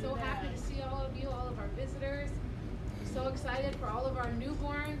 Say I'm so happy to see all of you, all of our visitors. I'm so excited for all of our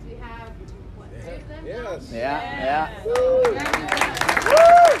newborns. We have, what, 3 of them? Yes. Yeah. So, all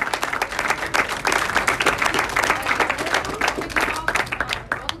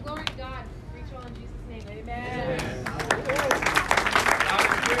the glory to God. Greet you all in Jesus' name. Amen.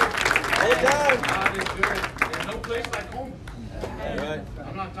 God is good. There's no place like home.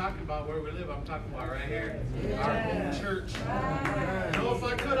 I'm not talking about where we live. I'm talking about right here, our home church. You know, if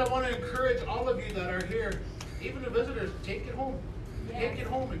I could, I want to encourage all of you that are here, even the visitors, take it home. Take it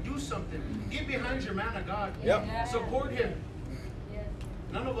home and do something. Get behind your man of God. Yep. Support him.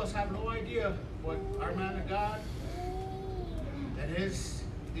 None of us have no idea what our man of God and these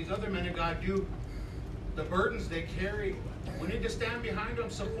other men of God do. The burdens they carry. We need to stand behind them,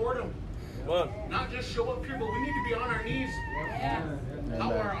 support them. Not just show up here, but we need to be on our knees.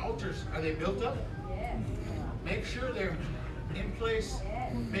 How are our altars? Are they built up? Make sure they're in place.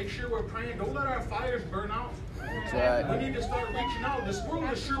 Make sure we're praying. Don't let our fires burn out. That's right. We need to start reaching out. This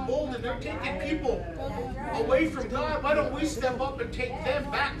world is sure bold and they're taking people away from God. Why don't we step up and take them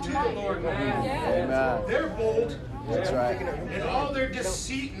back to the Lord? Amen. They're bold. That's right. And all their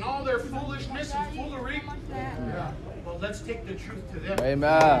deceit and all their foolishness and foolery. Well, let's take the truth to them.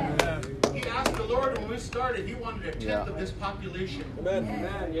 Amen. He asked the Lord when we started, he wanted a tenth of this population.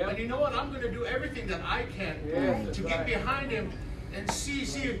 And you know what? I'm going to do everything that I can to get behind him and see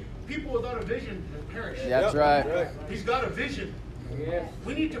people without a vision perish. That's right. He's got a vision.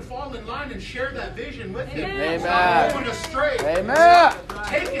 We need to fall in line and share that vision with him. Amen. Stop going astray. Amen. Stop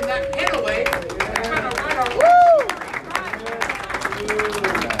taking that pen away and trying to write our own story.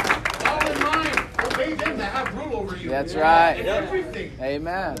 Fall in line. Obey them that have rule over you. That's right. In everything.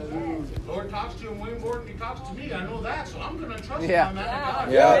 Amen. The Lord talks to him way more than he talks to me. I know that, so I'm going to trust Yeah. my man of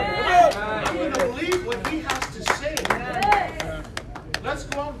God. Yeah. I'm going to believe what he has to say. Let's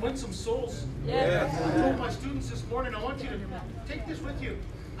go out and win some souls. I told my students this morning, I want you to take this with you.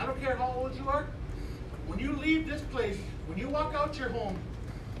 I don't care how old you are. When you leave this place, when you walk out your home,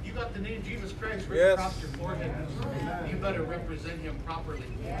 you got the name Jesus Christ written across your forehead. You better represent him properly.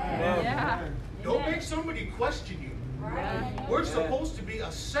 Don't make somebody question you. We're supposed to be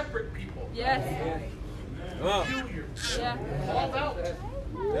a separate people. Peculiar. Called out.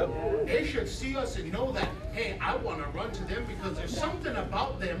 They should see us and know that, hey, I want to run to them because there's something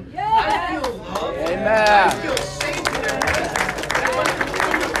about them. I feel loved. Amen. I feel safe in their presence. And when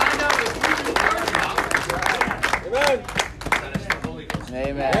you find out what we are about, that is the Holy Ghost.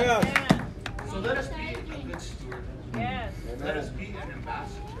 Amen. So let us be a good steward. Let us be an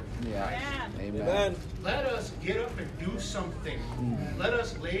ambassador. Yeah. Amen. Let us get up and do something. Let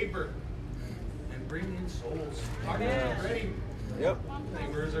us labor and bring in souls. Partners are ready.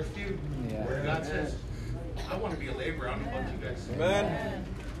 Laborers are few. Yeah. Where God says, I want to be a laborer. I don't know about you guys. Amen.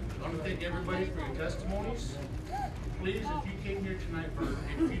 I want to thank everybody for your testimonies. Please, if you came here tonight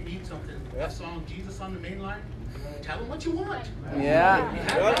if you need something, that song, Jesus on the Main Line, tell them what you want. Yeah. You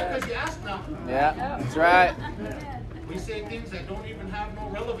have that because you asked now. Yeah. That's right. We say things that don't even have no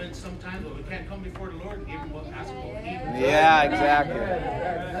relevance sometimes, but we can't come before the Lord and give him what ask him what we need. Yeah, exactly.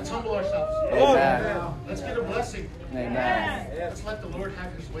 Let's humble ourselves. Amen. Let's get a blessing. Amen. Let's let the Lord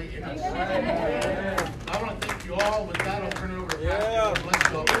have his way in us. I want to thank you all. With that, I'll turn it over to Pastor.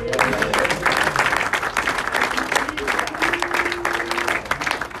 Bless you all.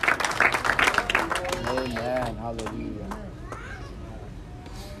 Amen. Hallelujah.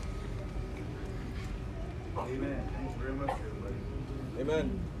 Amen. Thanks very much, everybody.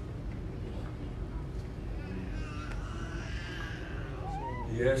 Amen.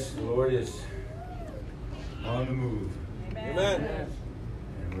 Yes, the Lord is on the move. Amen.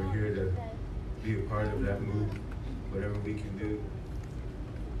 And we're here to be a part of that move, whatever we can do,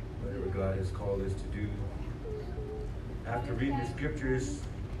 whatever God has called us to do. After reading the scriptures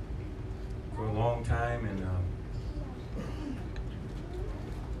for a long time and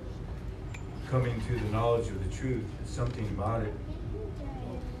coming to the knowledge of the truth, there's something about it.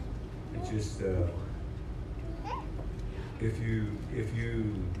 It just, if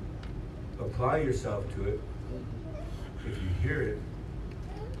you apply yourself to it, if you hear it,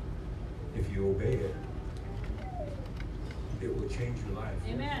 if you obey it, it will change your life.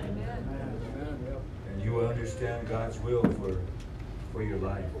 Amen. And you will understand God's will for your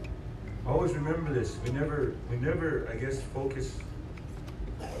life. Always remember this. We never, I guess, focus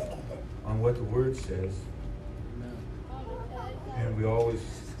on what the Word says. And we always,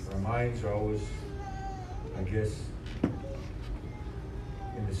 our minds are always, I guess,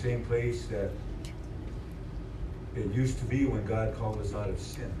 in the same place that it used to be when God called us out of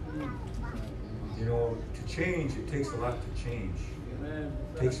sin. You know, to change, it takes a lot to change.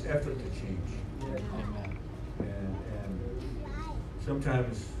 It takes effort to change. And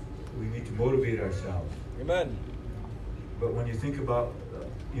sometimes we need to motivate ourselves. Amen. But when you think about,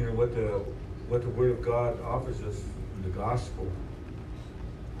 you know, what the Word of God offers us in the gospel,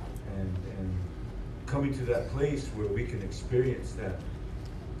 and coming to that place where we can experience that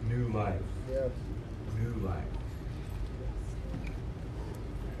new life, new life.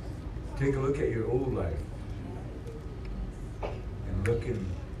 Take a look at your old life and look and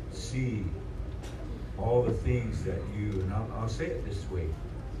see all the things that you, and I'll say it this way,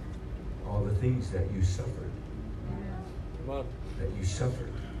 all the things that you suffered. That you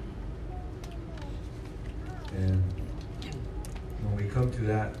suffered. And when we come to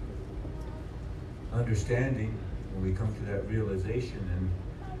that understanding, when we come to that realization, and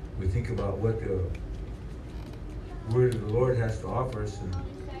we think about what the Word of the Lord has to offer us and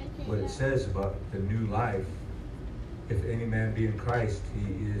what it says about the new life, if any man be in Christ,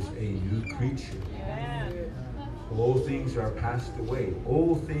 he is a new creature. Old things are passed away.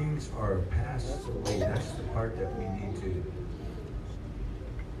 Old things are passed away. That's the part that we need to.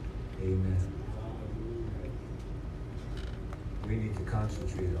 Amen. We need to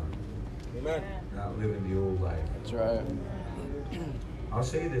concentrate on. Amen. Not living the old life. That's right. I'll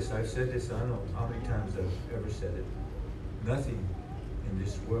say this. I've said this. I don't know how many times I've ever said it. Nothing in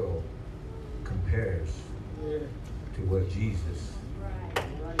this world compares to what Jesus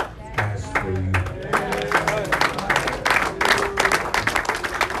has for you.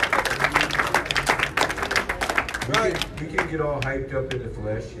 We can get all hyped up in the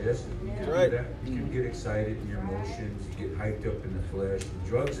flesh, yes. We can do that. You can get excited in your emotions. You get hyped up in the flesh.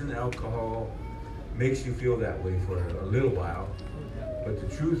 Drugs and alcohol makes you feel that way for a little while. But the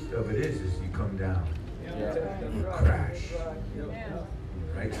truth of it is you come down. You crash. You're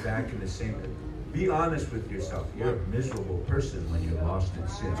right back in the same. Be honest with yourself. You're a miserable person when you're lost in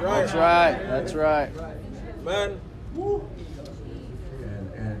sin. That's right. That's right. Man.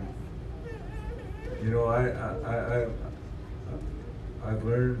 And you know, I've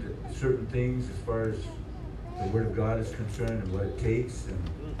learned certain things as far as the Word of God is concerned and what it takes. And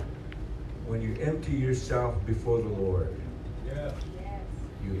when you empty yourself before the Lord,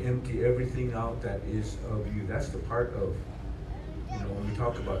 you empty everything out that is of you. That's the part of, you know, when we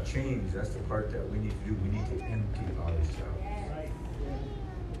talk about change, that's the part that we need to do. We need to empty ourselves.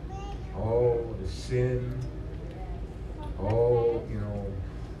 All the sin, all, you know,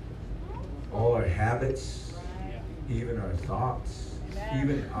 all our habits, even our thoughts,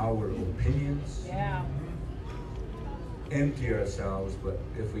 even our opinions. Empty ourselves, but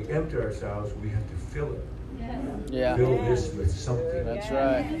if we empty ourselves, we have to fill it. Fill this with something. That's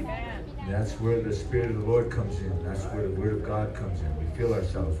right. That's where the Spirit of the Lord comes in. That's where the Word of God comes in. We fill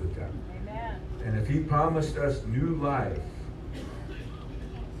ourselves with that. And if He promised us new life,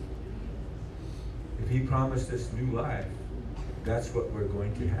 that's what we're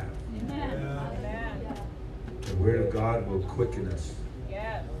going to have. The Word of God will quicken us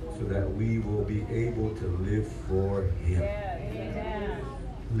so that we will be able to live for Him.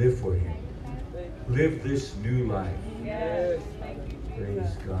 Live for Him. Live this new life.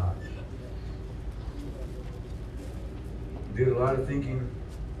 Praise God. Did a lot of thinking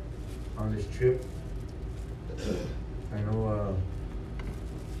on this trip. I know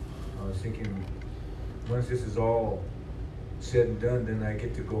I was thinking, once this is all said and done, then I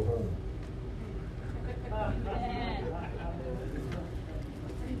get to go home.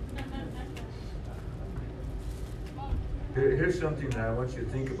 Here's something that I want you to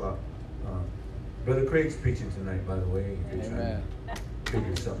think about. Brother Craig's preaching tonight, by the way. Amen.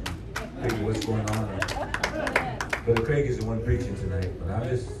 Figure something. Figure what's going on. Brother Craig is the one preaching tonight, but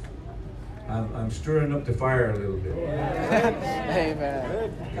I'm stirring up the fire a little bit.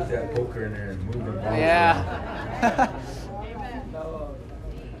 Amen. Get that poker in there and move them. Yeah.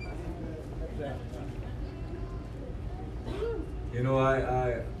 You know,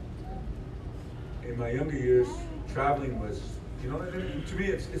 I in my younger years, traveling was, you know, to me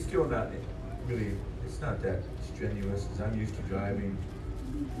it's still not really, it's not that strenuous as I'm used to driving.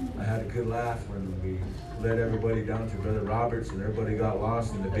 I had a good laugh when we led everybody down to Brother Roberts and everybody got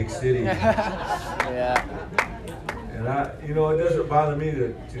lost in the big city. Yeah. And you know, it doesn't bother me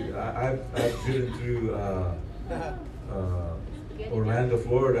I've driven through Orlando,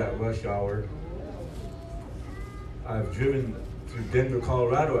 Florida at rush hour. I've driven through Denver,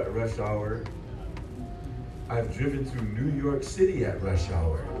 Colorado at rush hour. I've driven through New York City at rush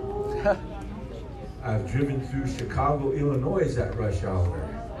hour. I've driven through Chicago, Illinois at rush hour.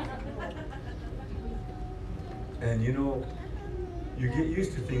 And you know, you get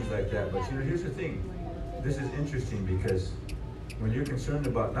used to things like that, but you know, here's the thing. This is interesting because when you're concerned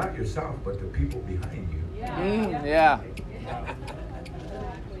about not yourself, but the people behind you. Yeah.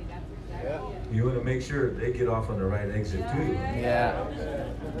 You want to make sure they get off on the right exit too. Yeah.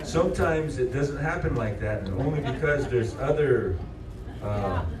 Sometimes it doesn't happen like that, and only because there's other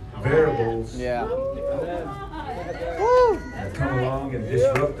variables Yeah. that come along and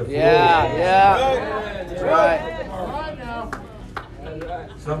disrupt the flow. Yeah. Yeah. That's right.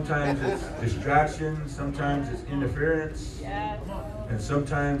 Sometimes it's distraction, sometimes it's interference, and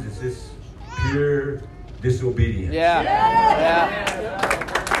sometimes it's just pure disobedience. Yeah. Yeah.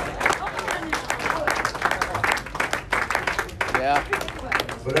 Yeah.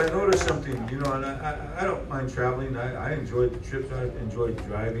 But I noticed something, you know, and I don't mind traveling. I enjoyed the trips. I enjoyed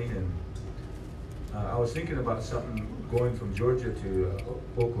driving, and I was thinking about something going from Georgia to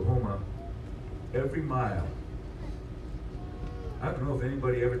Oklahoma. Every mile, I don't know if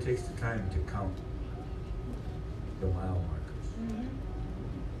anybody ever takes the time to count the mile markers.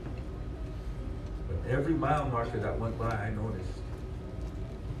 But every mile marker that went by, I noticed.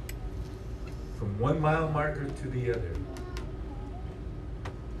 From 1 mile marker to the other,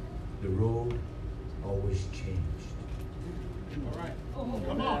 the road always changed. All right.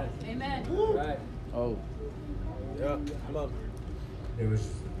 Come on. Amen. Right. Oh. Yeah. Come on. It was,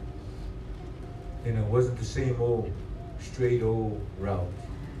 and it wasn't the same old, straight old route.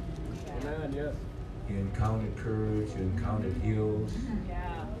 Amen. Yes. You encountered curves, you encountered hills,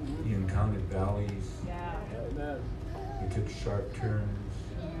 Yeah. you encountered valleys, Yeah. Amen. you took sharp turns.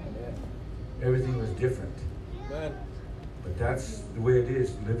 Everything was different. Amen. But that's the way it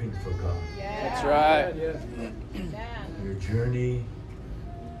is living for God. That's right. Yes. Your journey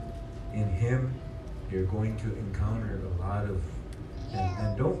in Him, you're going to encounter a lot of,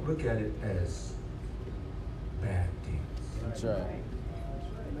 and don't look at it as bad things. That's right.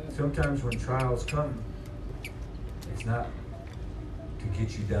 Sometimes when trials come, it's not to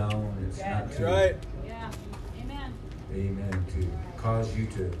get you down, it's not to, Right. Yeah. Amen. amen, to cause you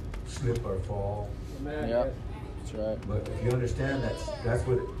to slip or fall. Amen. Yep. That's right. But if you understand that's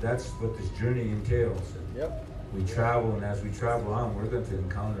what this journey entails. Yep. We travel, and as we travel on, we're going to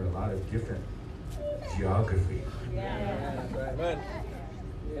encounter a lot of different geography. Amen.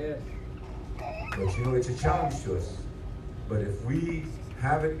 Yes. But you know, it's a challenge to us. But if we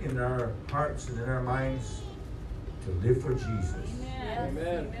have it in our hearts and in our minds to live for Jesus,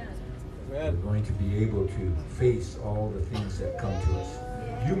 Amen. we're Amen. going to be able to face all the things that come to us.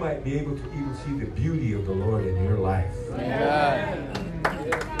 You might be able to even see the beauty of the Lord in your life. Amen.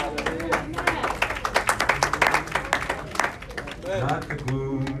 Not the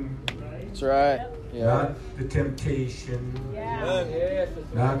gloom, That's right. Yeah. not the temptation, Yes.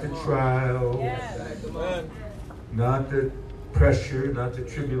 not the trials, Amen. not the pressure, not the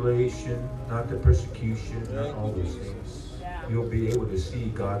tribulation, not the persecution, not all those things. You'll be able to see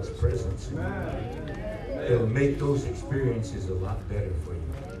God's presence in you. It'll make those experiences a lot better for you.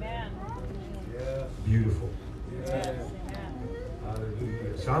 Beautiful.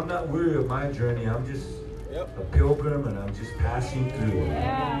 Hallelujah. So I'm not weary of my journey. I'm just a pilgrim, and I'm just passing through.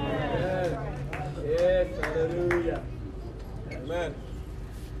 Yes. Hallelujah. Amen.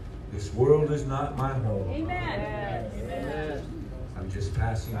 This world is not my home. Amen. I'm just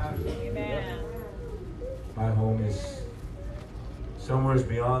passing through. Amen. My home is somewhere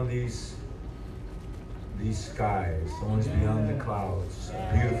beyond these skies, somewhere beyond the clouds. It's a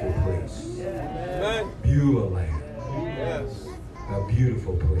beautiful place. Amen. Beulah land. Yes. A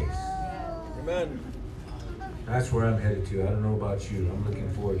beautiful place. Amen. That's where I'm headed to. I don't know about you. I'm looking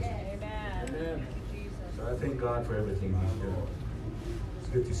forward to it. Amen. So I thank God for everything He's doing. It's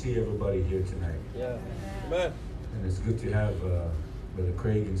good to see everybody here tonight. Yeah. Amen. And it's good to have Brother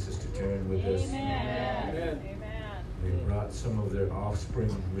Craig and Sister Taryn with us. Amen. They brought some of their offspring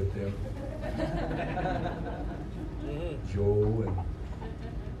with them. Joe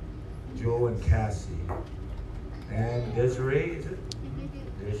and Cassie. And Desiree, is it?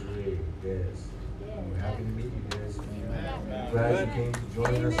 Desiree, yes. We're happy to meet you, Des. Glad you came to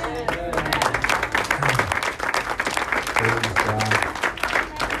join us. Praise God.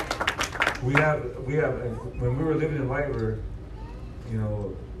 We have, when we were living in Whiteburg, you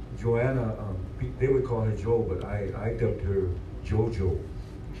know, Joanna, they would call her Jo, but I dubbed her JoJo.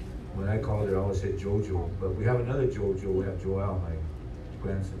 When I called her, I always said JoJo. But we have another JoJo. We have Joel, my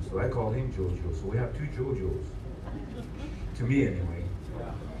grandson. So I call him JoJo. So we have two JoJos To me, anyway.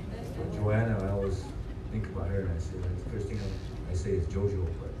 But Joanna, I always think about her, and I say, the first thing I say is JoJo,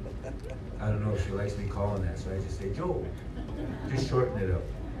 but I don't know if she likes me calling that, so I just say Joe. Just shorten it up.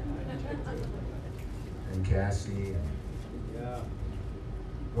 And Cassie.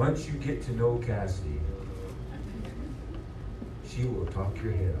 Once you get to know Cassie, she will talk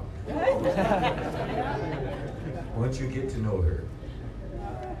your head off. Once you get to know her.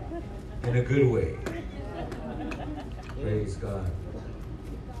 In a good way. Praise God.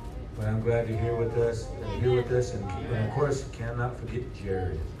 But I'm glad you're here with us, and of course, cannot forget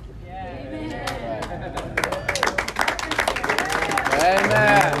Jared. Amen.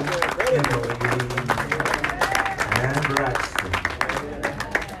 And Braxton.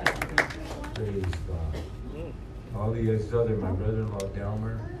 Praise God. All these other, my brother-in-law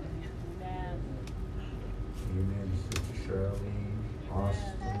Delmer. Amen. Sister Charlene,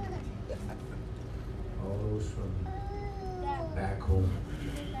 Austin. All those from back home.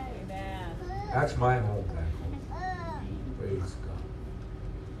 That's my home back home. Praise God.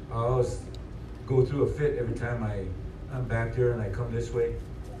 I always go through a fit every time I'm back there and I come this way.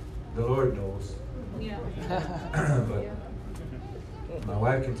 The Lord knows. Yeah. But my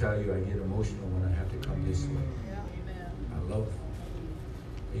wife can tell you I get emotional when I have to come this way. I love,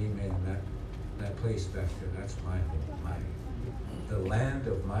 amen, that place back there. That's my home, the land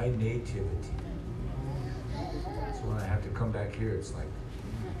of my nativity. So when I have to come back here, it's like,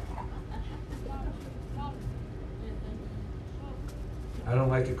 I don't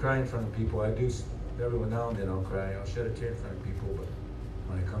like to cry in front of people. I do every now and then. I'll cry. I'll shed a tear in front of people, but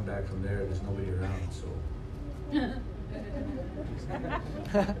when I come back from there, there's nobody around. So.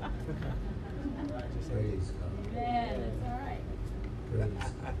 Praise God. Man, that's all right. Praise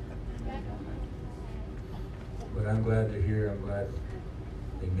God. But I'm glad to hear. I'm glad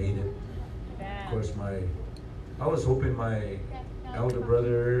they made it. Of course, I was hoping my elder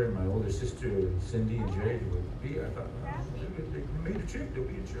brother and my older sister Cindy and Jerry would be. I thought, they made a trip. They'll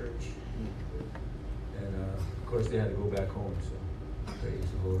be in church. And of course, they had to go back home. So praise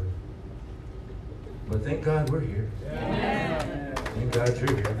the Lord. But thank God we're here. Yeah. Thank God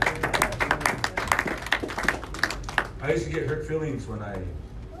you're here. I used to get hurt feelings when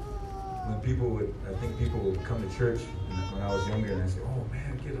people would, I think people would come to church when I was younger, and I say, oh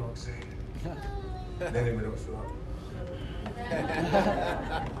man, get all excited. Then they would show up.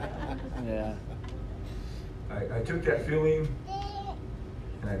 Yeah. I took that feeling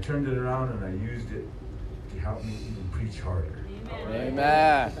and I turned it around and I used it to help me even preach harder.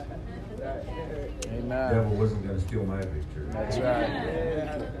 Amen. The Amen. devil wasn't going to steal my victory. That's right.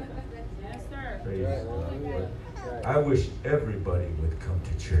 Yes, sir. Praise God. But I wish everybody would come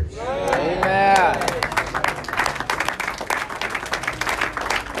to church. Amen.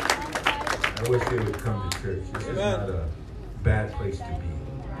 I wish they would come to church. This is not a bad place to be.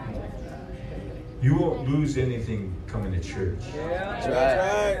 You won't lose anything coming to church. That's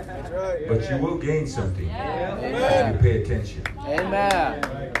right. That's right. But you will gain something if you pay attention. Amen.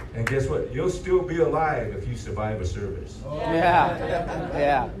 And guess what? You'll still be alive if you survive a service. Yeah.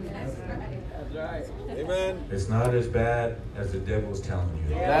 Yeah. That's right. Amen. It's not as bad as the devil's telling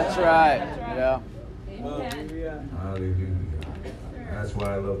you. That's right. Yeah. Hallelujah. Hallelujah. That's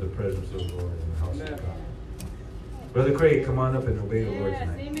why I love the presence of the Lord in the house of God. Brother Craig, come on up and obey the Lord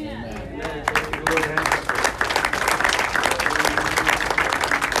tonight.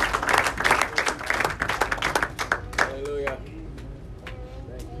 Hallelujah.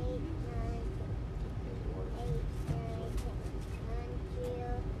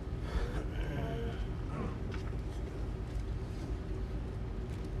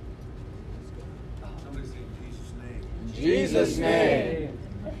 Somebody say in Jesus' name. In Jesus' name.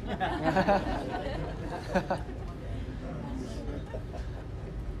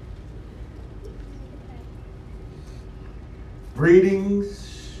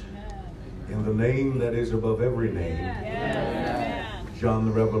 Greetings in the name that is above every name. John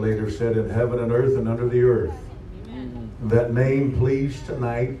the Revelator said, in heaven and earth and under the earth. That name, please,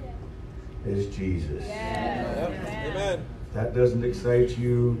 tonight is Jesus. Amen. If that doesn't excite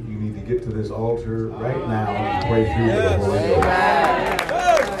you, you need to get to this altar right now and pray through the Holy Ghost.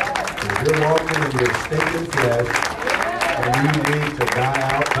 If you're walking in your stinking flesh, and you need to die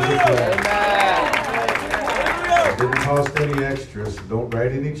out to the flesh. It didn't cost any extra, so don't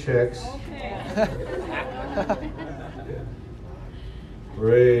write any checks.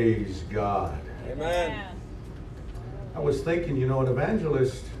 Praise God. Amen. I was thinking, you know, an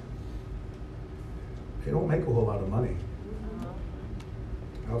evangelist, they don't make a whole lot of money.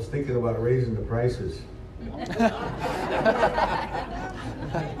 I was thinking about raising the prices.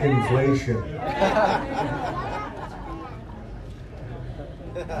 Inflation.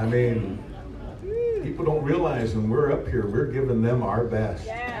 I mean, people don't realize when we're up here, we're giving them our best.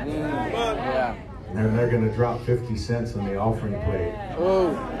 Yeah. And they're going to drop 50 cents on the offering plate.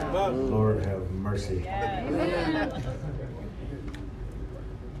 Ooh. Lord have mercy.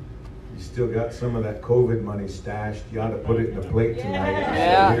 You still got some of that COVID money stashed. You ought to put it in the plate tonight.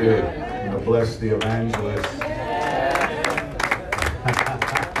 Yeah. So here, and bless the evangelist.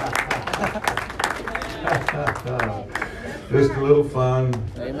 Just a little fun.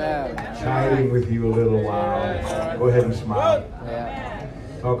 Amen. Chatting with you a little while. Go ahead and smile. Yeah.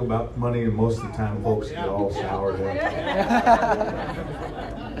 Talk about money, and most of the time folks get all soured up.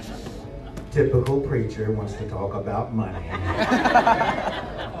 Typical preacher wants to talk about money.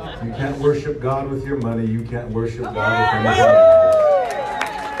 You can't worship God with your money. You can't worship God with anything else.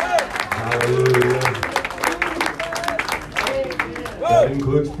 Hallelujah. That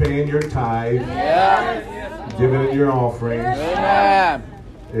includes paying your tithe, giving it your offerings. Amen.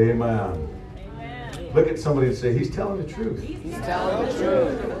 Amen. Look at somebody and say, he's telling the truth. He's telling the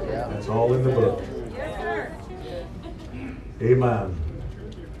truth. Yeah. That's all in the book. Amen.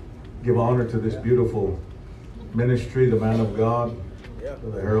 Give honor to this beautiful ministry, the man of God,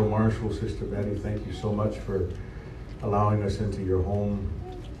 Brother Harold Marshall, Sister Betty. Thank you so much for allowing us into your home,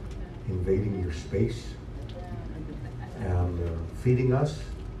 invading your space, and feeding us.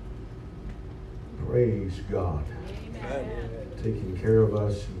 Praise God. Taking care of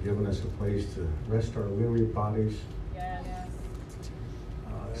us and giving us a place to rest our weary bodies.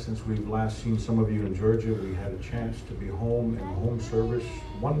 Since we've last seen some of you in Georgia, we had a chance to be home in home service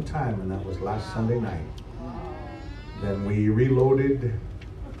one time, and that was last Sunday night. Then we reloaded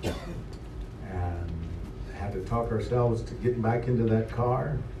and had to talk ourselves to getting back into that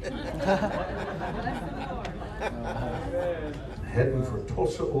car. Heading for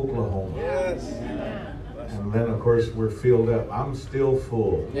Tulsa, Oklahoma. And then, of course, we're filled up. I'm still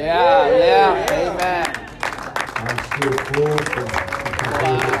full. Yeah. Amen. I'm still full.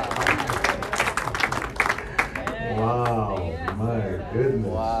 Wow. My goodness.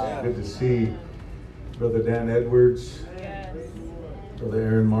 Wow. Good to see Brother Dan Edwards, Brother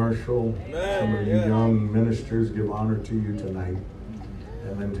Aaron Marshall, some of you young ministers. Give honor to you tonight.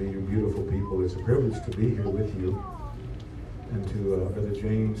 And then to you beautiful people. It's a privilege to be here with you. And to Brother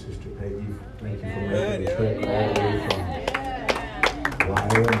James, Sister Peggy, thank you for making the trek all the way from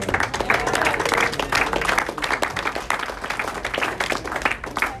Wyoming.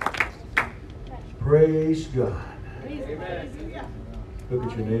 Praise God. Look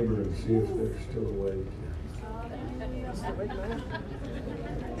at your neighbor and see if they're still awake.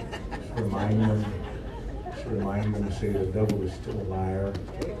 Just remind them to say the devil is still a liar.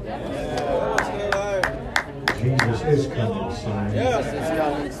 Jesus is coming soon.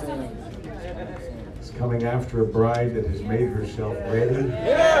 He's coming after a bride that has made herself ready.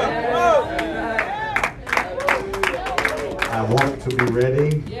 I want to be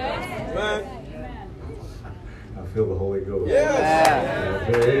ready. I feel the Holy Ghost.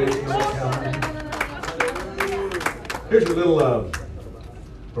 Here's a little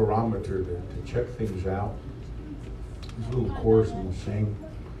barometer to check things out. There's a little chorus and we'll sing.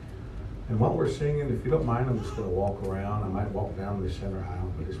 And while we're singing, if you don't mind, I'm just going to walk around. I might walk down the center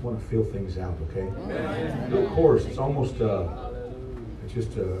aisle, but I just want to feel things out, okay? A little chorus. It's almost it's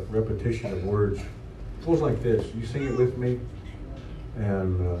just a repetition of words. It goes like this. You sing it with me,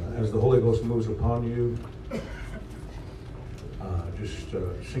 and as the Holy Ghost moves upon you, just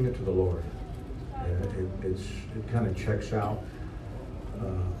sing it to the Lord. It kind of checks out.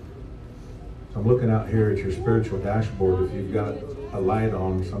 So I'm looking out here at your spiritual dashboard. If you've got a light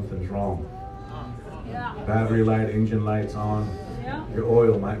on, something's wrong. Battery light, engine light's on. Your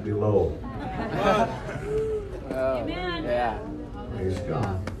oil might be low. Amen. Yeah. Praise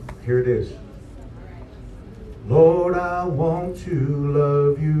God. Here it is. Lord, I want to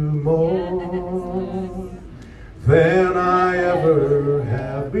love you more than I ever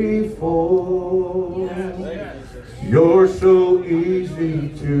have before. You're so easy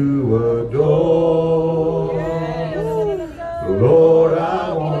to adore. Lord,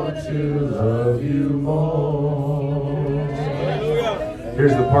 I want to love you more.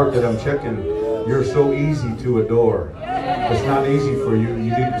 Here's the part that I'm checking. You're so easy to adore. It's not easy for you. You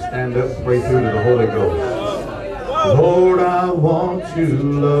need to stand up and pray through to the Holy Ghost. Lord, I want to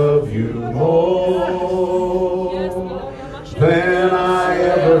love you more than I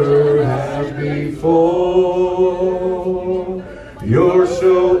ever have before. You're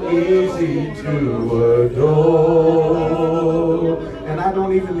so easy to adore. And I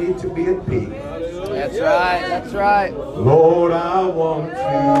don't even need to be at peak. That's right. That's right. Lord, I want to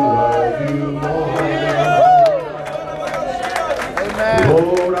love you more. Amen.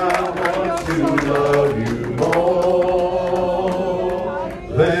 Lord, I want to love you more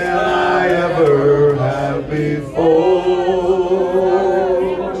than I ever have before.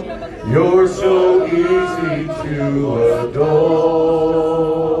 You're so easy to adore.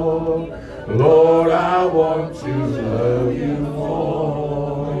 Lord, I want to love you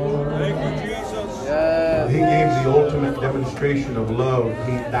more. Thank you, Jesus. He gave the ultimate demonstration of love.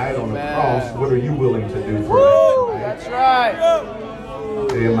 He died on the cross. What are you willing to do for him? That's right.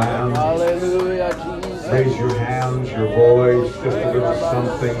 Amen. Hallelujah, Jesus. Raise your hands, your voice, just a little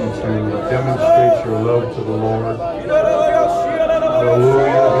something to demonstrate your love to the Lord. Hallelujah.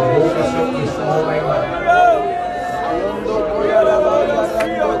 He woke us up this morning.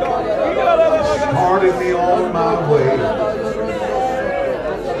 Started me on my way.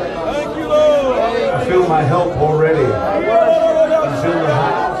 Thank you, Lord. I feel my help already. He's in the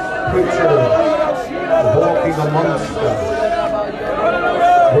house. Preacher walking amongst us.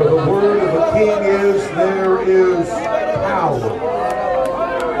 Where the word of the King is, there is power.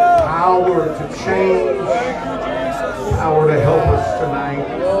 Power to change. Power to help us tonight.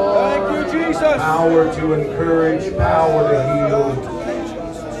 Thank you, Jesus. Power to encourage. Power to heal.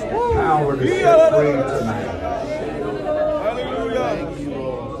 Power to set free tonight. Hallelujah. Thank you.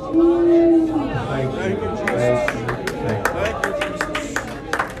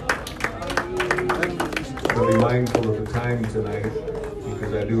 I'll be mindful of the time tonight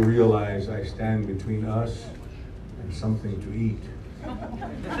because I do realize I stand between us and something to eat. And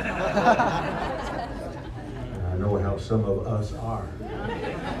I know how some of us are.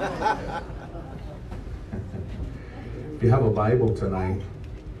 If you have a Bible tonight,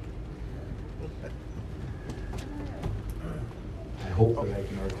 I hope that I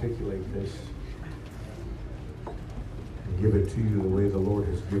can articulate this and give it to you the way the Lord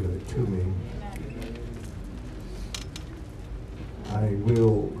has given it to me. I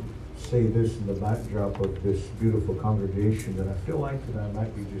will say this in the backdrop of this beautiful congregation that I feel like that I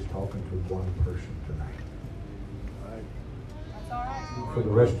might be just talking to one person tonight. For the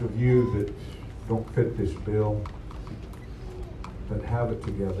rest of you that don't fit this bill, that have it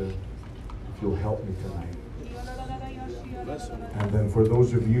together, if you'll help me tonight. And then for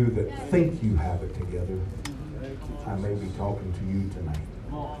those of you that think you have it together, I may be talking to you tonight.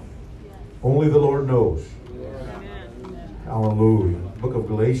 Only the Lord knows. Hallelujah. Book of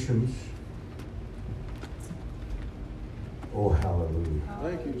Galatians. Oh, hallelujah.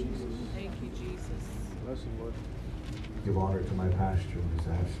 Thank you, Jesus. Thank you, Jesus. Bless you, Lord. Give honor to my pastor in his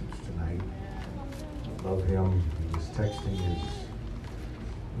absence tonight. Love him. He was texting as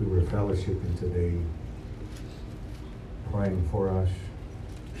we were fellowshipping today, praying for us.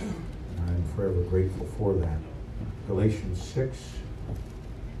 And I'm forever grateful for that. Galatians 6.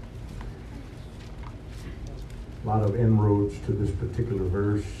 A lot of inroads to this particular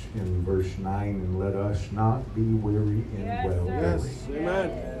verse in verse 9. And let us not be weary in well doing. Yes.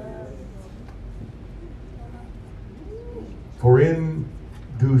 Amen. For in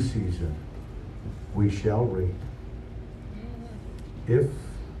due season we shall reap, if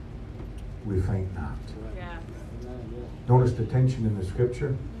we faint not. Yeah. Notice the tension in the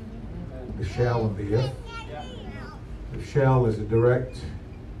scripture, the shall and the if. The shall is a direct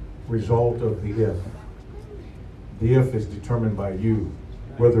result of the if. The if is determined by you,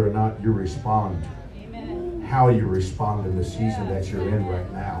 whether or not you respond, how you respond in the season that you're in right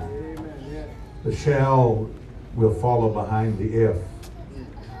now. The shall will follow behind the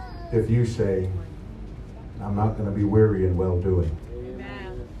if you say, I'm not going to be weary in well-doing.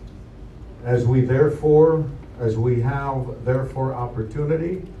 As we have therefore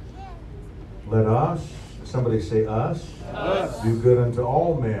opportunity, let us, somebody say us, do good unto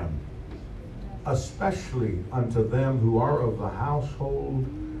all men, especially unto them who are of the household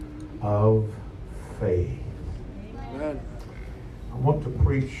of faith. Amen. I want to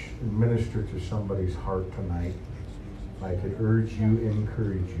preach and minister to somebody's heart tonight. If I could urge you,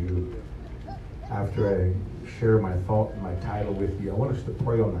 encourage you, after I share my thought and my title with you, I want us to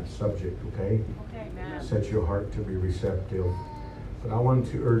pray on that subject, okay? Set your heart to be receptive. But I want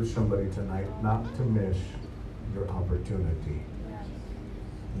to urge somebody tonight not to miss your opportunity.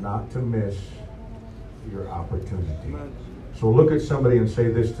 Not to miss your opportunity. So look at somebody and say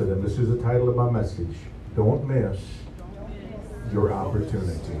this to them. This is the title of my message. Don't miss your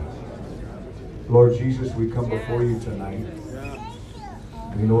opportunity. Lord Jesus, we come before you tonight.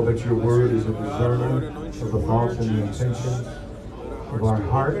 We know that your word is a discerner of the thoughts and the intentions of our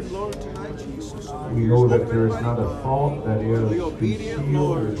hearts. We know that there is not a thought that is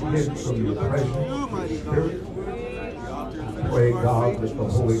concealed or hid from your presence, your spirit. I pray, God, that the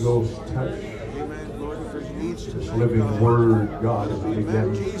Holy Ghost touch this living word, God, as it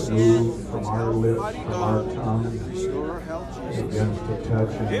begins to move from our lips, from our tongue, it begins to touch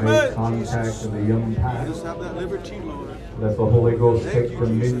and make contact and the impact. Let the Holy Ghost take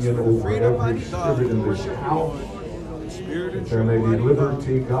dominion over every spirit in this house. That there may be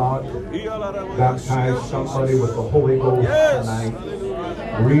liberty, God. Baptize somebody with the Holy Ghost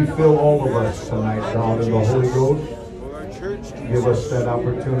tonight. Refill all of us tonight, God, in the Holy Ghost. Give us that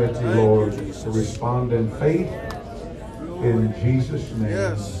opportunity, Lord, to respond in faith. In Jesus' name.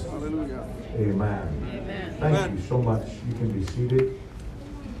 Yes. Hallelujah. Amen. Thank you so much. You can be seated.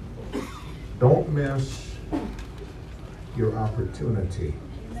 Don't miss your opportunity.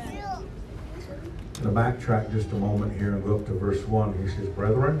 I'm going to backtrack just a moment here and go up to verse 1. He says,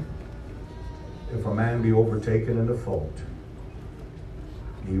 Brethren, if a man be overtaken in a fault,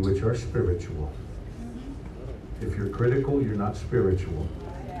 ye which are spiritual. If you're critical, you're not spiritual.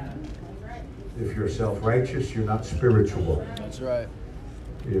 If you're self-righteous, you're not spiritual. That's right.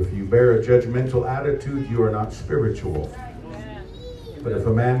 If you bear a judgmental attitude, you are not spiritual. But if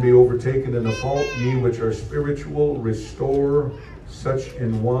a man be overtaken in a fault, ye which are spiritual, restore such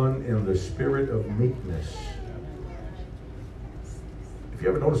in one in the spirit of meekness. If you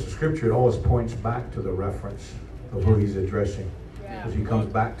ever notice the scripture, it always points back to the reference of who he's addressing. Because he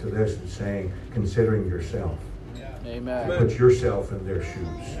comes back to this and saying, considering yourself. Amen. Put yourself in their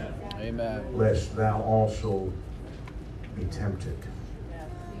shoes. Amen. Lest thou also be tempted.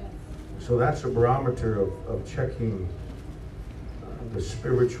 So that's a barometer of checking the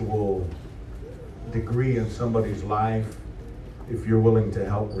spiritual degree in somebody's life if you're willing to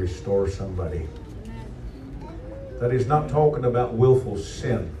help restore somebody. That is not talking about willful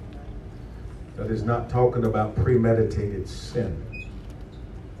sin. That is not talking about premeditated sin.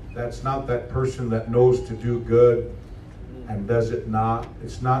 That's not that person that knows to do good and does it not.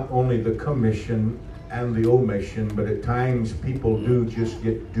 It's not only the commission and the omission, but at times people do just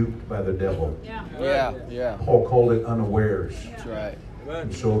get duped by the devil. Yeah. Paul called it unawares. That's right.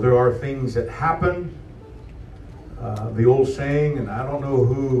 And so there are things that happen. The old saying, and I don't know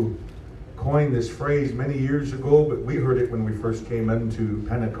who coined this phrase many years ago, but we heard it when we first came into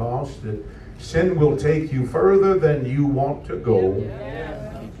Pentecost, that sin will take you further than you want to go.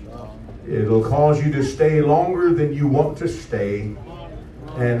 It'll cause you to stay longer than you want to stay.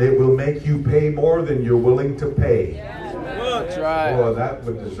 And it will make you pay more than you're willing to pay. That's right. Boy, that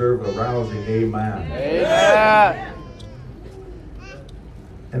would deserve a rousing amen. Amen.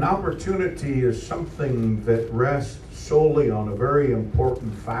 An opportunity is something that rests solely on a very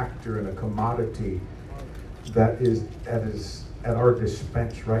important factor and a commodity that is at our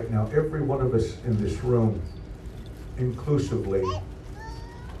dispense right now. Every one of us in this room, inclusively,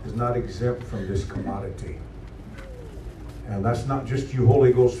 is not exempt from this commodity. And that's not just you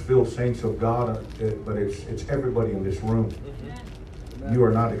Holy Ghost-filled saints of God, but it's everybody in this room. You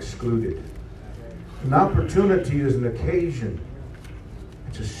are not excluded. An opportunity is an occasion.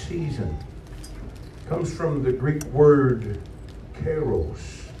 It's a season. It comes from the Greek word kairos.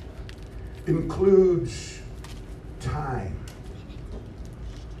 Includes time.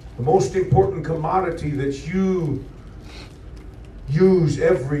 The most important commodity that you use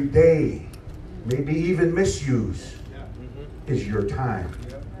every day, maybe even misuse, is your time.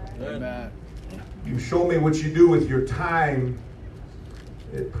 Amen. You show me what you do with your time,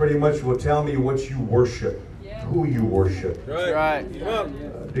 it pretty much will tell me what you worship, who you worship. Right.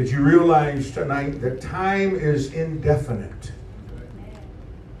 Did you realize tonight that time is indefinite?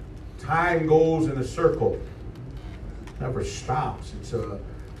 Time goes in a circle, never stops. It's a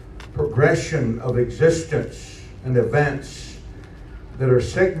progression of existence and events that are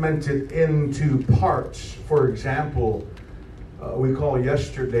segmented into parts. For example, we call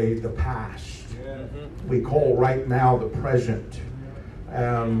yesterday the past. We call right now the present.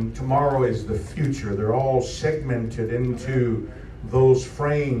 Tomorrow is the future. They're all segmented into those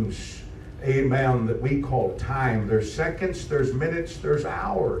frames, amen, that we call time. There's seconds, there's minutes, there's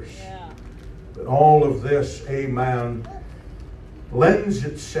hours. But all of this, amen, lends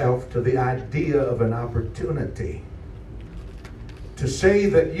itself to the idea of an opportunity. To say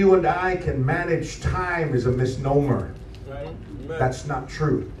that you and I can manage time is a misnomer. That's not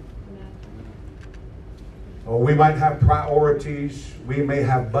true. Oh, we might have priorities. We may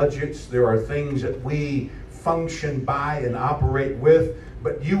have budgets. There are things that we function by and operate with.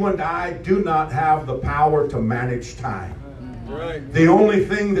 But you and I do not have the power to manage time. Right. The only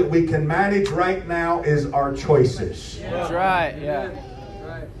thing that we can manage right now is our choices. That's right. Yeah.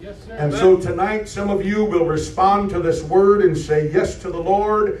 And so tonight, some of you will respond to this word and say yes to the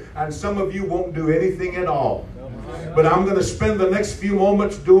Lord, and some of you won't do anything at all. But I'm going to spend the next few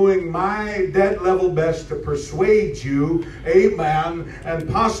moments doing my dead level best to persuade you, amen, and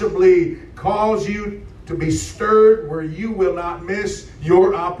possibly cause you to be stirred where you will not miss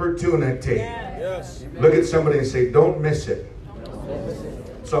your opportunity. Yes. Look at somebody and say, don't miss it.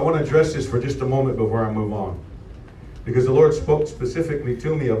 So I want to address this for just a moment before I move on. Because the Lord spoke specifically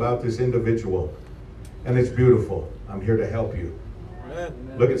to me about this individual. And it's beautiful. I'm here to help you.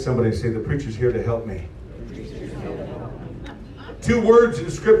 Amen. Look at somebody and say, the preacher's here to help me. 2 words in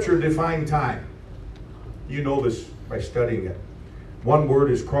Scripture define time. You know this by studying it. One word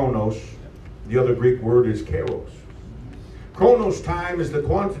is chronos. The other Greek word is kairos. Chronos time is the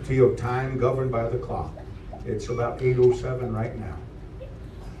quantity of time governed by the clock. It's about 8:07 right now.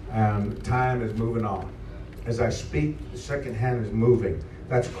 And time is moving on. As I speak, the second hand is moving.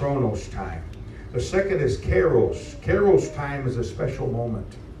 That's chronos time. The second is kairos. Kairos time is a special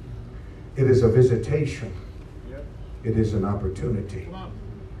moment. It is a visitation. It is an opportunity.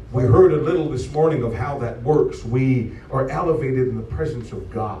 We heard a little this morning of how that works. We are elevated in the presence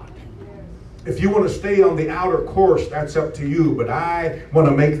of God. If you want to stay on the outer course, that's up to you. But I want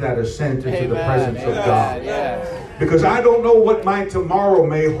to make that ascent into the presence of God. Yes. Because I don't know what my tomorrow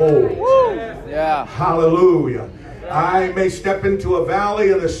may hold. Yeah. Hallelujah. I may step into a valley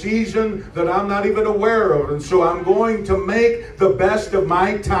in a season that I'm not even aware of. And so I'm going to make the best of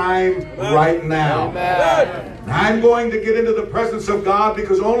my time right now. Amen. I'm going to get into the presence of God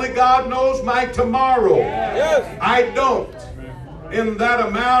because only God knows my tomorrow. Yes. I don't. In that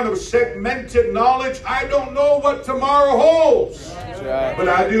amount of segmented knowledge, I don't know what tomorrow holds. Right. But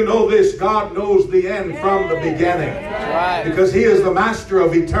I do know this, God knows the end from the beginning. Right. Because He is the master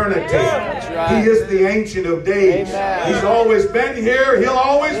of eternity. Right. He is the ancient of days. Amen. He's always been here. He'll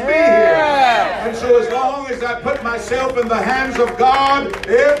always be here. And so as long as I put myself in the hands of God,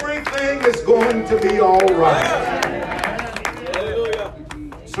 everything is going to be all right. Hallelujah.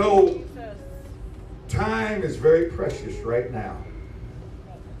 So, time is very precious right now.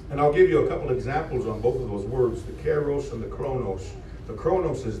 And I'll give you a couple examples on both of those words, the kairos and the chronos. The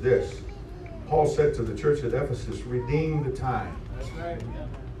chronos is this. Paul said to the church at Ephesus, redeem the time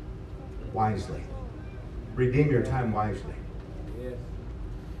wisely. Redeem your time wisely.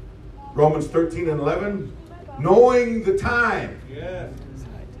 Romans 13:11, knowing the time.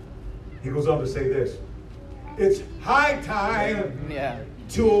 He goes on to say this. It's high time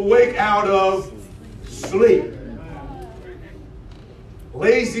to awake out of sleep.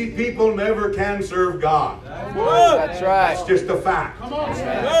 Lazy people never can serve God. That's right. That's just a fact. Come on,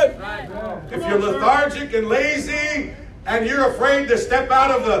 If you're lethargic and lazy and you're afraid to step out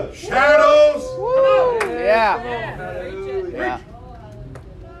of the shadows, Yeah.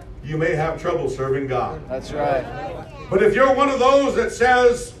 you may have trouble serving God. That's right. But if you're one of those that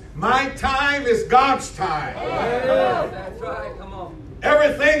says, my time is God's time. That's right. Come on.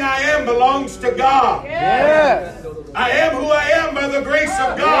 Everything I am belongs to God. Yes. I am who I am by the grace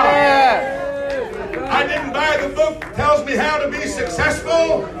of God. Yes. I didn't buy the book that tells me how to be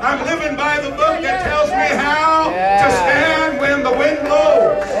successful. I'm living by the book that tells me how to stand when the wind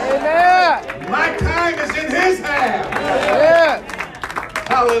blows. Amen. My time is in His hands. Yes.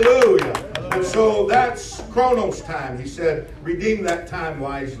 Hallelujah. And so that's chronos time. He said, redeem that time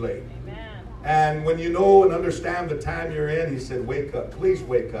wisely. And when you know and understand the time you're in, He said, wake up. Please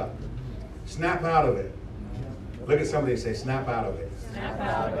wake up. Snap out of it. Look at somebody and say, snap out of it. Snap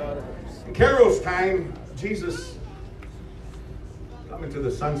out of it. In Kairos time, Jesus, coming to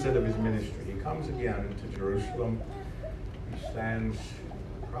the sunset of His ministry, He comes again to Jerusalem. He stands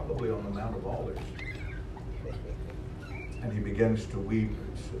probably on the Mount of Olives. And He begins to weep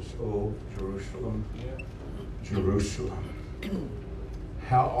and says, oh, Jerusalem, Jerusalem,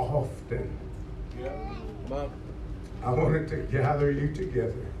 how often I wanted to gather you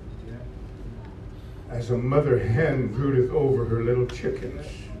together as a mother hen broodeth over her little chickens.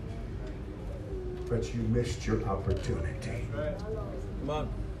 But you missed your opportunity.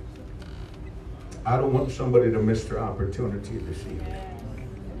 I don't want somebody to miss their opportunity this evening.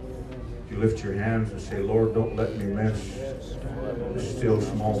 You lift your hands and say, Lord, don't let me miss the still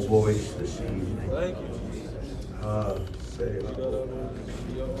small voice this evening. Thank you. Say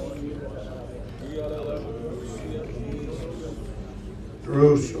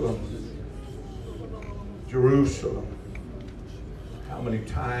Jerusalem. Jerusalem. How many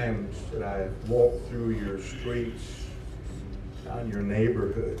times did I walk through your streets, down your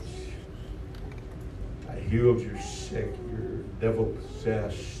neighborhoods? I healed your sick, your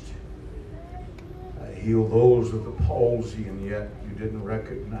devil-possessed. I healed those with the palsy, and yet you didn't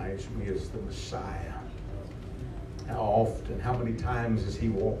recognize me as the Messiah. How often, how many times has He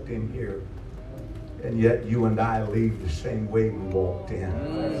walked in here And yet you and I leave the same way we walked in.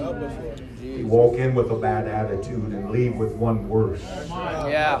 We walk in with a bad attitude and leave with one worse.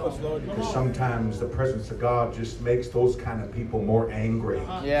 Yeah. Because sometimes the presence of God just makes those kind of people more angry.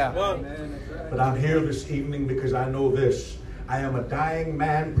 Yeah. But I'm here this evening because I know this. I am a dying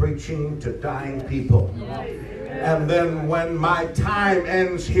man preaching to dying people. And then when my time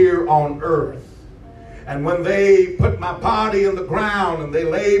ends here on earth, and when they put my body in the ground and they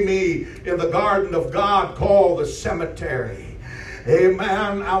lay me in the garden of God called the cemetery,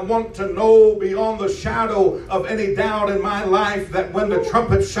 amen, I want to know beyond the shadow of any doubt in my life that when the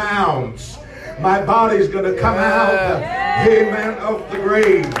trumpet sounds, my body's going to come out, amen, of the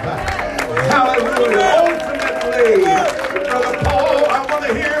grave. Hallelujah. Ultimately, Brother Paul, I want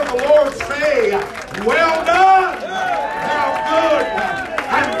to hear the Lord say, well done, thou good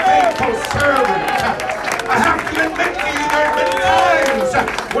and faithful servant. I have to admit to you, there have been times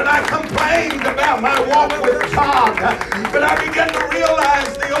when I complained about my walk with God, but I began to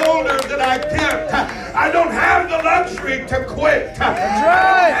realize the older that I get, I don't have the luxury to quit. I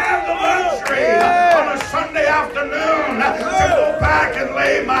don't have the luxury on a Sunday afternoon to go back and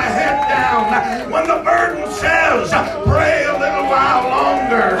lay my head down. When the burden says, pray a little while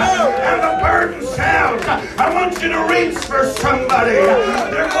longer, and the burden says, I want you to reach for somebody,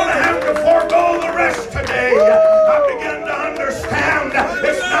 they're going to have to forego the rest today. I begin to understand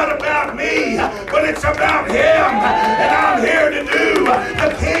it's not about me, but it's about Him. And I'm here to do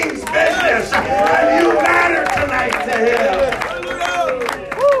the King's business. And you matter tonight to Him.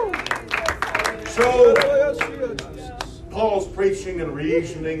 So, Paul's preaching and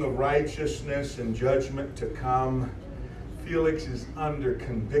reasoning of righteousness and judgment to come. Felix is under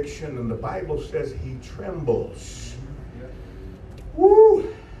conviction, and the Bible says he trembles.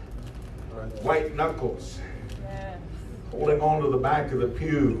 Woo! White knuckles. Holding on to the back of the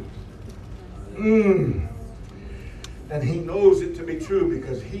pew. And he knows it to be true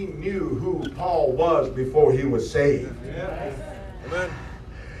because he knew who Paul was before he was saved. Amen.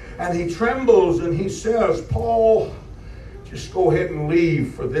 And he trembles and he says, Paul, just go ahead and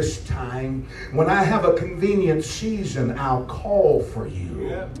leave for this time. When I have a convenient season, I'll call for you.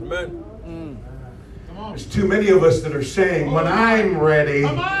 Yeah. Amen. There's too many of us that are saying, when I'm ready,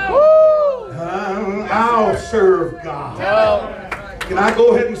 I'll serve God. Can I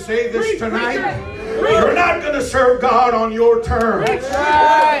go ahead and say this tonight? You're not going to serve God on your terms.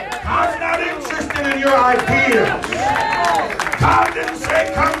 God's not interested in your ideas. God didn't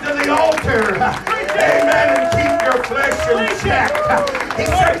say come to the altar, amen, and keep your flesh in check. He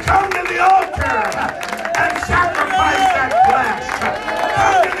said come to the altar and sacrifice that flesh.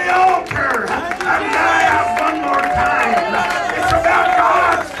 Come to the altar and die out one more time. It's about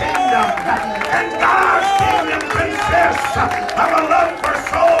God's kingdom, and God's kingdom consists of a love for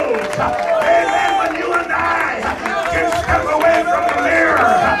souls. Amen. When you and I can step away from the mirror,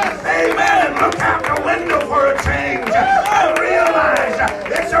 amen, and look out the window for a change, and realize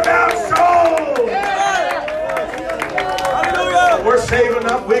it's about souls. We're saving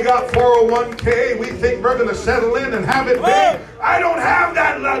up. We got 401k. We think we're going to settle in and have it big. I don't have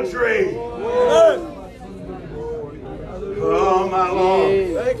that luxury. Oh, my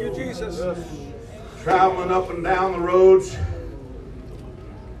Lord. Thank you, Jesus. Traveling up and down the roads.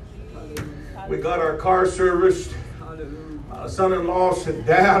 We got our car serviced. My son-in-law said,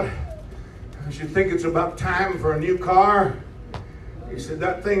 Dad, I should think it's about time for a new car. He said,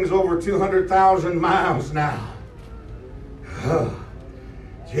 that thing's over 200,000 miles now. Oh,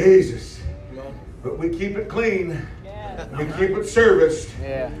 Jesus. But we keep it clean. We keep it serviced.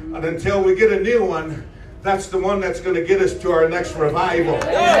 And until we get a new one, that's the one that's going to get us to our next revival.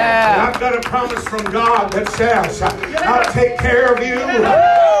 And I've got a promise from God that says, I'll take care of you.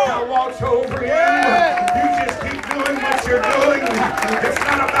 I'll watch over you. You just keep doing what you're doing. It's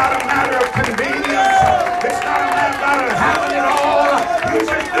not about a matter of convenience. It's not about having it all. You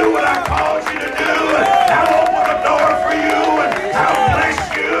just do what I called you to do. I'll open the door for you and I'll bless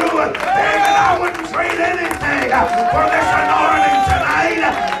you. And I wouldn't trade anything for this anointing tonight.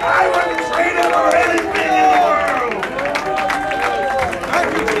 I wouldn't trade it for anything in the world. Thank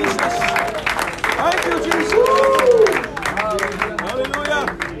you, Jesus. Thank you, Jesus. Hallelujah.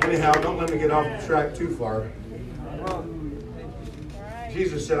 Anyhow, don't let me get off the track too far.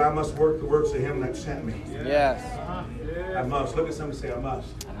 Jesus said, I must work the works of Him that sent me. Yes. I must. Look at somebody and say, I must.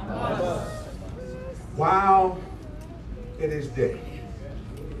 While it is day,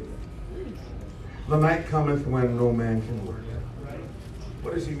 the night cometh when no man can work.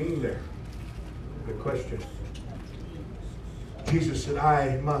 What does He mean there? Good question. Jesus said,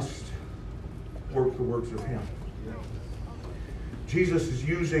 I must work the works of Him. Jesus is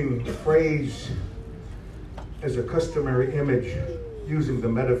using the phrase as a customary image using the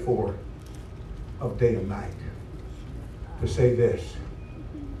metaphor of day and night to say this.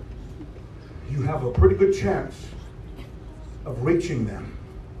 You have a pretty good chance of reaching them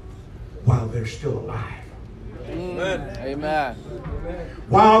while they're still alive. Amen. Amen.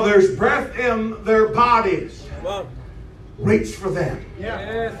 While there's breath in their bodies, reach for them.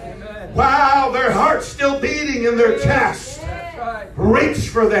 While their heart's still beating in their chest, reach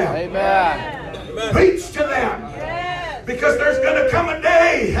for them. Amen. Reach to them. Because there's going to come a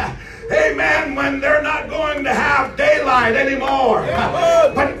day, amen, when they're not going to have daylight anymore.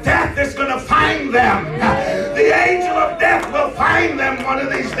 But death is going to find them. The angel of death will find them one of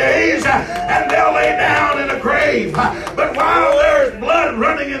these days, and they'll lay down in a grave. But while there's blood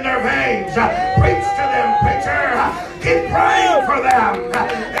running in their veins, preach to them, preacher. Keep praying for them.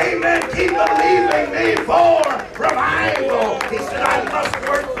 Amen. Keep believing me for revival. He said, I must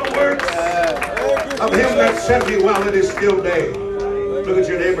work the works of him that sent me while it is still day. Look at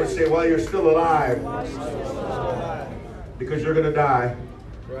your neighbor and say, while you're still alive. Because you're going to die.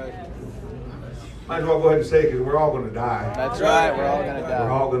 Might as well go ahead and say it, because we're all going to die. That's right. We're all going to die.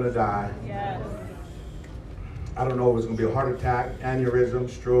 We're all going to die. I don't know if it's going to be a heart attack, aneurysm,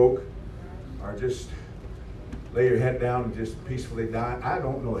 stroke, or just lay your head down and just peacefully die. I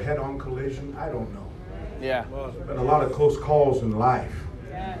don't know. Head-on collision. I don't know. Yeah. Been a lot of close calls in life.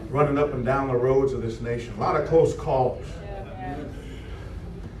 Running up and down the roads of this nation. A lot of close calls.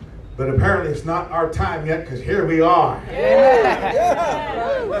 But apparently it's not our time yet, because here we are.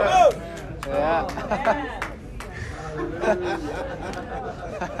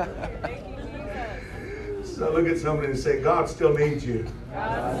 So look at somebody and say, God still needs you.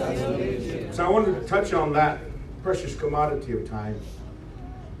 So I wanted to touch on that precious commodity of time,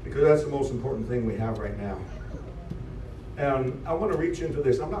 because that's the most important thing we have right now. And I want to reach into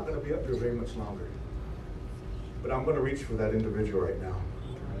this. I'm not going to be up here very much longer, but I'm going to reach for that individual right now.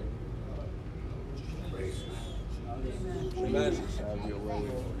 Praise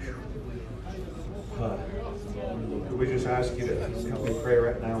God. Could we just ask you to help me pray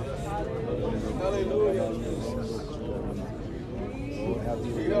right now?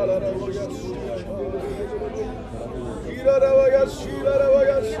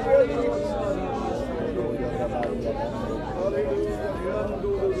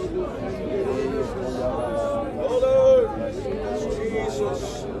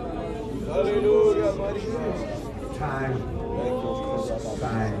 Time.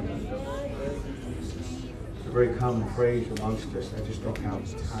 It's a very common phrase amongst us. I just don't have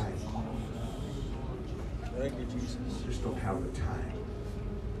the time. Thank you, Jesus. Just don't have the time.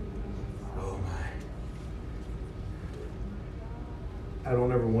 Oh my. I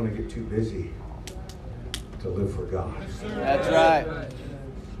don't ever want to get too busy to live for God. That's right.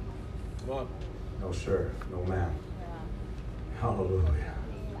 Come on. No, sir. No, ma'am. Hallelujah.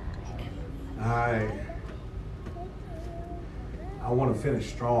 I want to finish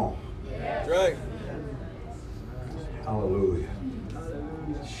strong. That's right. Hallelujah.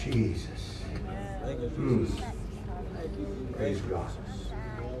 Jesus. Praise God.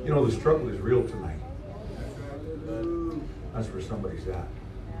 You know, the struggle is real tonight. That's where somebody's at.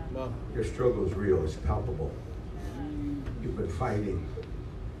 Your struggle is real. It's palpable. You've been fighting.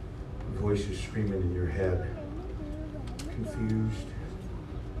 Voices screaming in your head. Confused.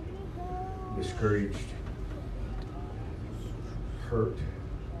 Discouraged. Hurt.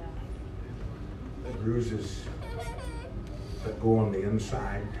 Bruises that go on the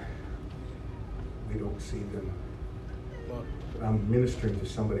inside. We don't see them. But I'm ministering to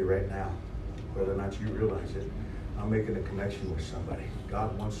somebody right now, whether or not you realize it. I'm making a connection with somebody.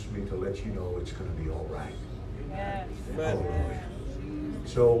 God wants me to let you know it's going to be all right. Yes. Hallelujah.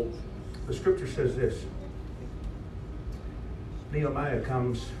 So the scripture says this. Nehemiah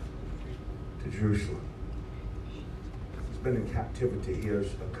comes to Jerusalem. He's been in captivity. He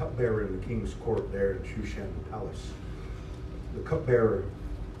is a cupbearer in the king's court there in Shushan Palace. The cupbearer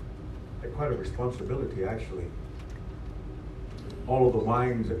had quite a responsibility, actually. All of the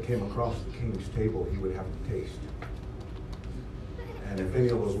wines that came across the king's table, he would have to taste. And if any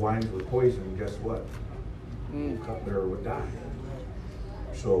of those wines were poisoned, guess what? The cupbearer would die.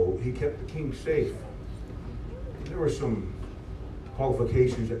 So he kept the king safe. There were some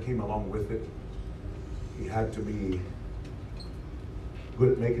qualifications that came along with it. He had to be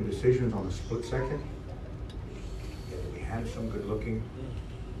good at making decisions on a split second. He had to be handsome, good looking,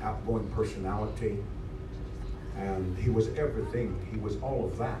 outgoing personality. And he was everything. He was all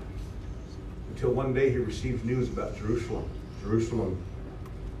of that. Until one day he receives news about Jerusalem. Jerusalem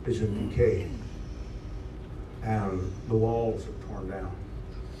is in decay. And the walls are torn down.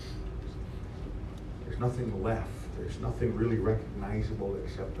 There's nothing left. There's nothing really recognizable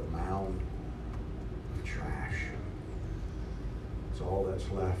except a mound of trash. It's all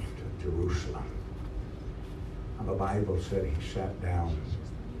that's left of Jerusalem. And the Bible said he sat down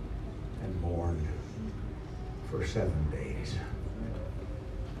and mourned for 7 days.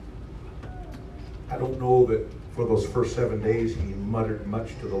 I don't know that for those first 7 days he muttered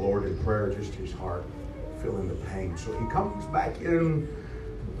much to the Lord in prayer, just his heart feeling the pain. So he comes back in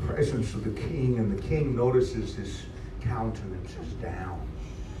the presence of the king, and the king notices his countenance is down.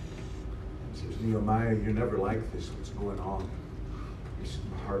 He says, Nehemiah, you're never like this. What's going on? He said,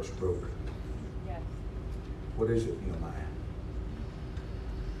 my heart's broken. Yes. What is it, Nehemiah?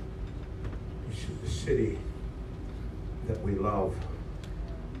 He said, the city that we love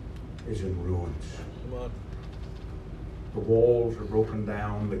is in ruins. Come on. The walls are broken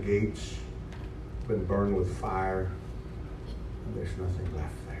down, the gates have been burned with fire, and there's nothing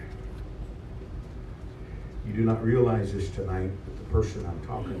left there. You do not realize this tonight, but the person I'm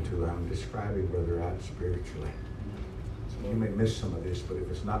talking to, I'm describing where they're at spiritually. So you may miss some of this, but if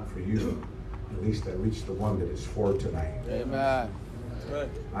it's not for you, at least I reached the one that it's for tonight. Amen. Right.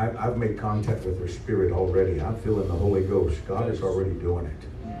 I've made contact with their spirit already. I'm feeling the Holy Ghost. God is already doing it.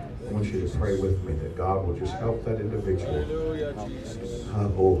 I want you to pray with me that God will just help that individual. Hallelujah, Jesus.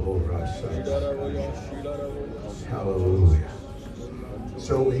 Hallelujah.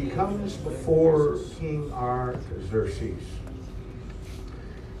 So he comes before King Artaxerxes.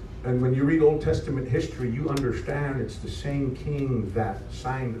 And when you read Old Testament history, you understand it's the same king that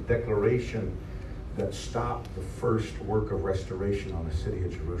signed the declaration that stopped the first work of restoration on the city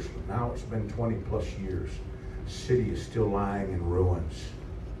of Jerusalem. Now it's been 20 plus years. The city is still lying in ruins.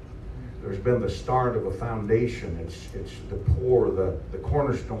 There's been the start of a foundation. It's the pour, the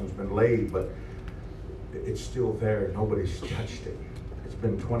cornerstone's been laid, but it's still there. Nobody's touched it. It's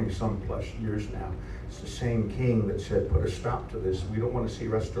been 20 some plus years now. It's the same king that said, put a stop to this. We don't want to see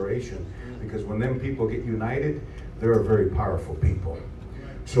restoration, because when them people get united, they're a very powerful people.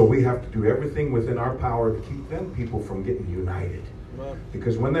 So we have to do everything within our power to keep them people from getting united.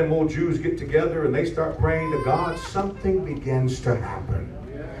 Because when them old Jews get together and they start praying to God, something begins to happen.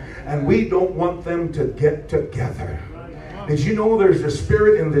 And we don't want them to get together. Did you know there's a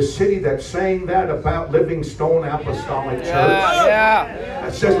spirit in this city that's saying that about Livingstone Apostolic Church? Yeah.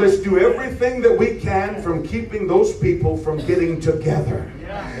 That says let's do everything that we can from keeping those people from getting together.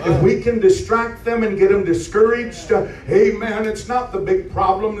 If we can distract them and get them discouraged, amen, it's not the big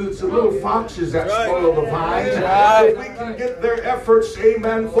problem. It's the little foxes that spoil the vines. If we can get their efforts,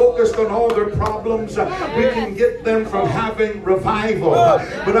 amen, focused on all their problems, we can get them from having revival.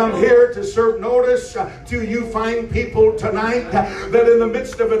 But I'm here to serve notice to you fine people tonight that in the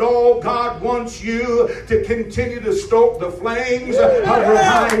midst of it all, God wants you to continue to stoke the flames of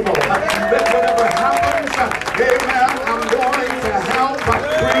revival. That whatever happens, amen, I'm going to help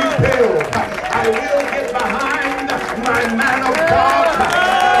rebuild. I will get behind my man of God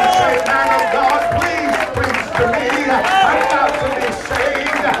and say, man of God, please preach to me. I've got to be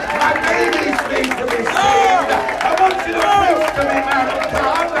saved. My babies need to be saved. I want you to preach to me, man of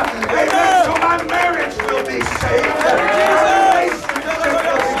God. Amen. So my marriage will be saved. My relationship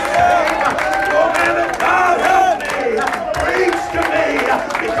will be saved. Oh, man of God, help me. Preach to me,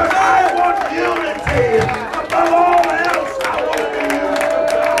 because I want unity. Above all else, I want to be used.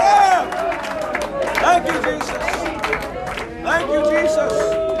 Thank you, Jesus. Thank you, Jesus.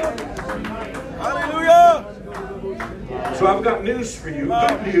 Hallelujah. So I've got news for you.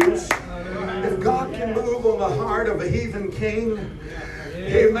 Good news. If God can move on the heart of a heathen king,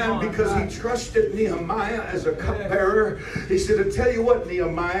 amen, because he trusted Nehemiah as a cupbearer. He said, to tell you what,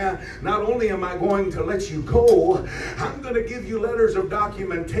 Nehemiah, not only am I going to let you go, I'm going to give you letters of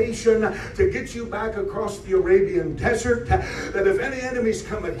documentation to get you back across the Arabian desert, that if any enemies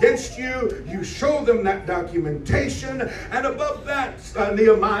come against you, you show them that documentation. And above that,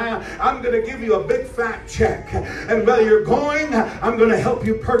 Nehemiah, I'm going to give you a big fat check. And while you're going, I'm going to help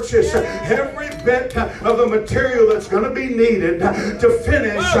you purchase every bit of the material that's going to be needed to finish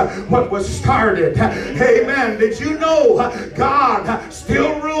what was started. Amen. Did you know God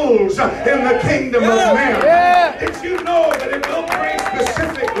still rules in the kingdom of men? Did you know that it will bring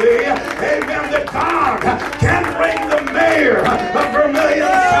specifically, amen, that God can bring the mayor of Vermilion,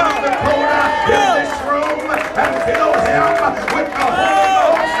 South Dakota in this room and fill him with the Holy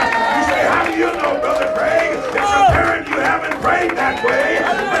Ghost? You say, how do you know, Brother Craig? It's apparent you haven't prayed that way,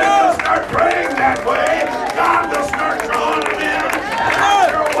 but if you start praying that way, God will start drawing them in.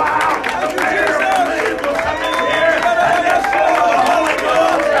 After a while, the mayor of Vermilion will come in here and they'll fill the Holy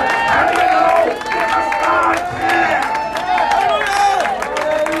Ghost. And you know, because God can.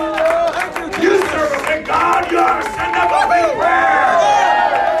 You serve a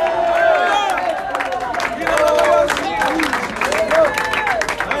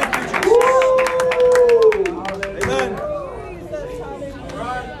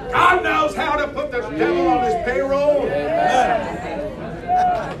devil on his payroll.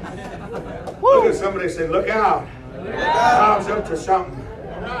 Look at somebody and say, look out. God's up to something.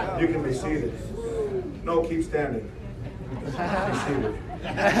 You can be seated. No, keep standing. Be seated.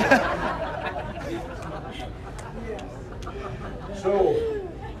 So,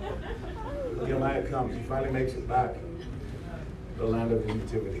 Nehemiah comes. He finally makes it back. The land of his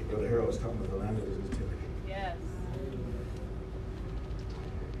nativity. Brother Harold was talking about the land of his nativity. Yes.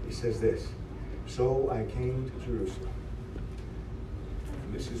 He says this, so I came to Jerusalem.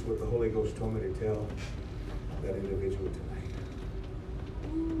 And this is what the Holy Ghost told me to tell that individual tonight.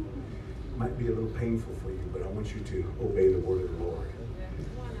 It might be a little painful for you, but I want you to obey the word of the Lord.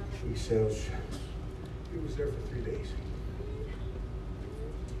 He says, he was there for 3 days.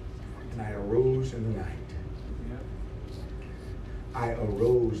 And I arose in the night. I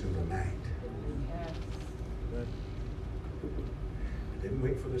arose in the night. I didn't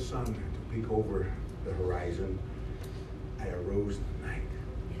wait for the sun to peek over the horizon. I arose in the night.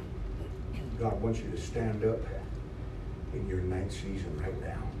 God wants you to stand up in your night season right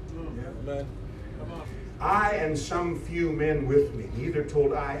now. Amen. Come on. I and some few men with me, neither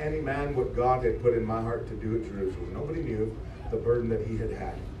told I any man what God had put in my heart to do at Jerusalem. Nobody knew the burden that he had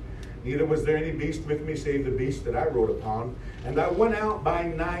had. Neither was there any beast with me save the beast that I rode upon. And I went out by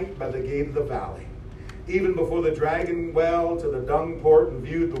night by the gate of the valley, even before the dragon well to the dung port, and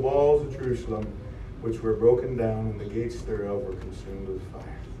viewed the walls of Jerusalem, which were broken down, and the gates thereof were consumed with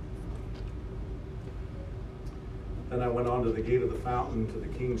fire. Then I went on to the gate of the fountain, to the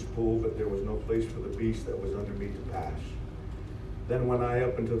king's pool, but there was no place for the beast that was under me to pass. Then went I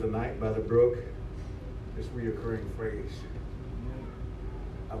up into the night by the brook, this reoccurring phrase,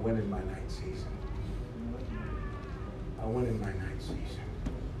 I went in my night season. I went in my night season.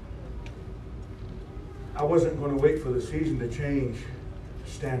 I wasn't going to wait for the season to change,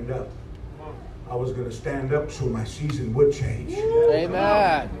 stand up. I was going to stand up so my season would change.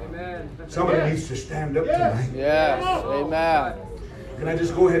 Amen. Somebody needs to stand up tonight. Yes. Amen. Can I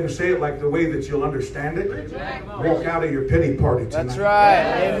just go ahead and say it like the way that you'll understand it? Walk out of your pity party tonight. That's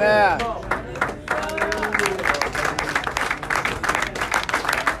right. Amen.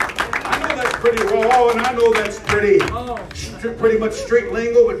 Pretty raw, and I know that's pretty much straight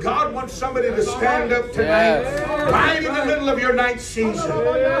lingo, but God wants somebody to stand up tonight, right in the middle of your night season.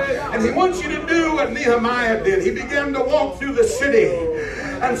 And He wants you to do what Nehemiah did. He began to walk through the city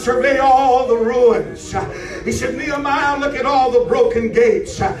and survey all the ruins. He said, Nehemiah, look at all the broken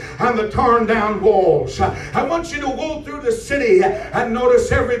gates and the torn down walls. I want you to go through the city and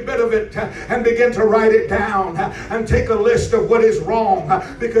notice every bit of it and begin to write it down and take a list of what is wrong,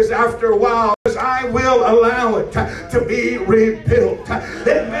 because after a while, I will allow it to be rebuilt.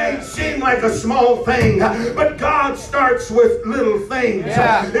 It may seem like a small thing, but God starts with little things.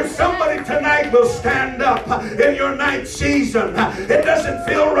 If somebody tonight will stand up in your night season, it doesn't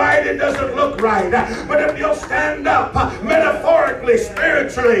feel right, it doesn't look right, but if you'll stand up metaphorically,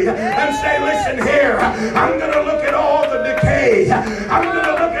 spiritually, and say, listen here, I'm going to look at all the decay. I'm going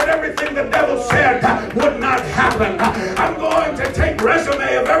to look at everything the devil said would not happen. I'm going to take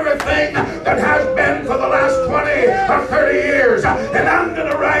resume of everything that has been for the last 20 or 30 years, and I'm going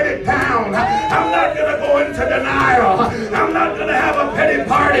to write it down. I'm not going to go into denial. I'm not going to have a pity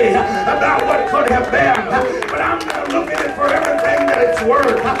party about what could have been, but I'm going to look at it for everything that it's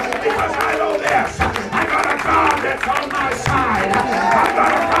worth, because I know this. I got a God that's on my side. I've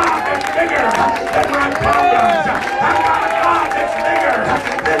got a God that's bigger than my problems. I've got a God that's bigger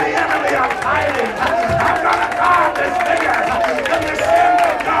than the enemy I'm fighting. I've got a God that's bigger than the sin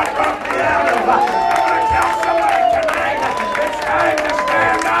that God brought me out of. I'm going to tell somebody tonight, it's time to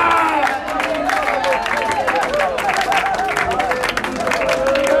stand up.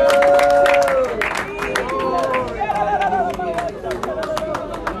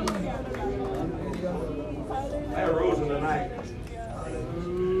 I arose in the night.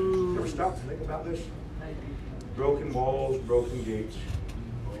 You ever stop to think about this? Broken walls, broken gates,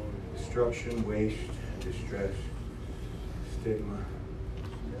 destruction, waste, distress, stigma.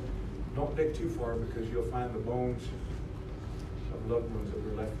 Don't dig too far, because you'll find the bones of loved ones that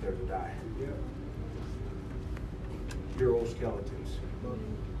were left there to die. Your old skeletons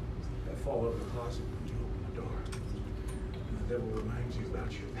that fall out of the closet when you open the door. And the devil reminds you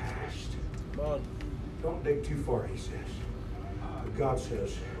about your past. Don't dig too far, he says. But God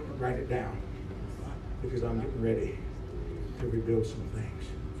says, write it down, because I'm getting ready to rebuild some things.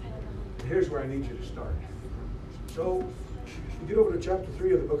 And here's where I need you to start. So, you get over to chapter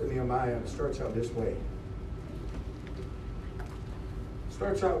 3 of the book of Nehemiah, and it starts out this way. It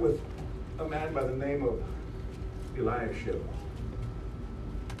starts out with a man by the name of Eliashib.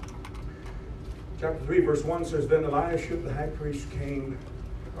 Chapter 3, verse 1 says, Then Eliashib the high priest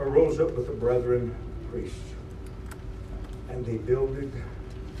rose up with the brethren priests, and they builded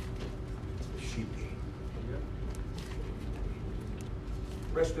the sheep gate.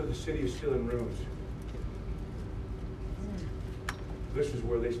 The rest of the city is still in ruins. This is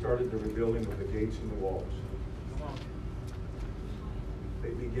where they started the rebuilding of the gates and the walls. They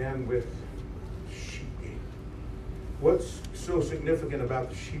began with sheep gate. What's so significant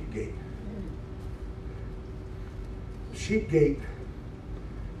about the sheep gate? The sheep gate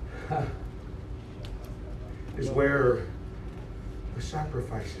is where the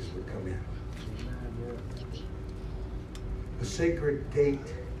sacrifices would come in. The sacred gate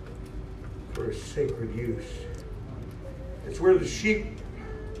for a sacred use. It's where the sheep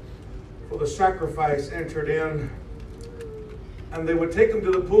for the sacrifice entered in, and they would take them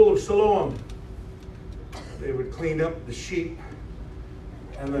to the pool of Siloam. They would clean up the sheep,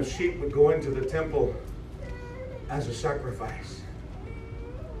 and the sheep would go into the temple as a sacrifice.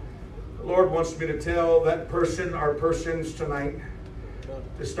 The Lord wants me to tell that person or persons tonight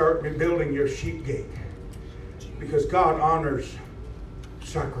to start rebuilding your sheep gate, because God honors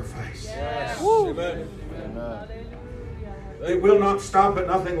sacrifice. Yes. Amen. Amen. It will not stop at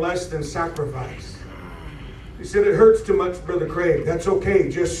nothing less than sacrifice. He said, it hurts too much, Brother Craig. That's okay.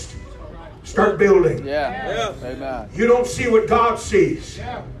 Just start building. Yeah. Amen. You don't see what God sees.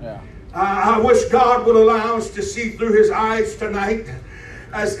 Yeah. I wish God would allow us to see through His eyes tonight,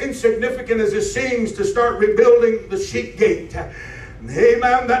 as insignificant as it seems, to start rebuilding the sheep gate.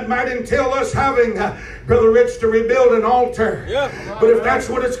 Amen. That might entail us having, Brother Rich, to rebuild an altar. Yeah. But if that's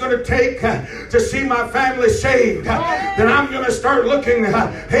what it's going to take to see my family saved, then I'm going to start looking,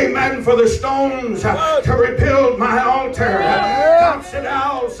 amen, for the stones to rebuild my altar. God said,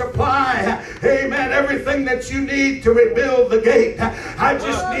 I'll supply, amen, everything that you need to rebuild the gate. I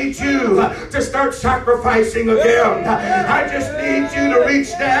just need you to start sacrificing again. I just need you to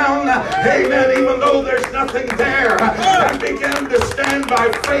reach down, amen, even though there's nothing there, and begin to stand by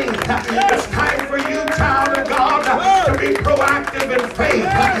faith. It's time for you, child of God, to be proactive in faith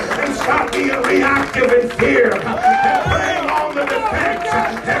and stop being reactive in fear and putting on the defense.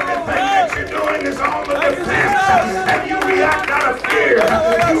 Everything that you're doing is on the defense, and you react out of fear.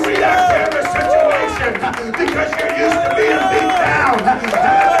 You react to every situation because you're used to being beat down. And the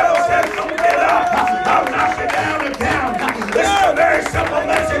devil says, don't get up, I'll knock you down again. This is a very simple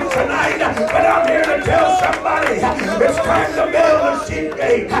message tonight, but I'm here to tell somebody it's time to build a sheep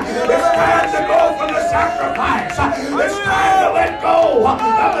gate. It's time to go for the sacrifice. It's time to let go of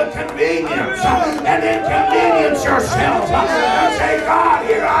the convenience and inconvenience yourself and say, God,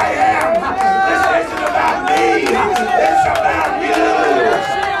 here I am. This isn't about me. It's about you.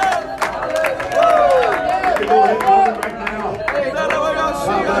 Go ahead and move right now.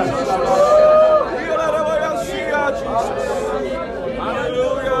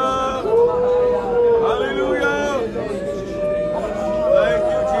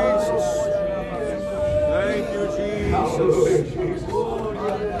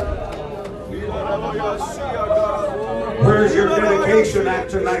 Where's your dedication at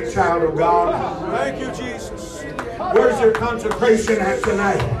tonight, child of God? Thank you, Jesus. Where's your consecration at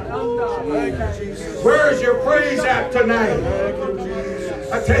tonight? Thank you, Jesus. Where's your praise at tonight?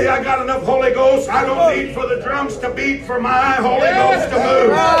 I tell you, I got enough Holy Ghost. I don't need for the drums to beat for my Holy Ghost to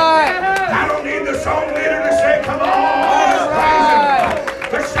move. I don't need the song leader to say, come on, praise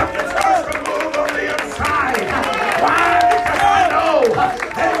Him. There's something starts to move on the inside. Why? Because I know,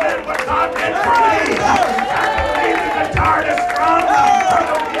 amen, what God did for me. I don't need the guitar to strum or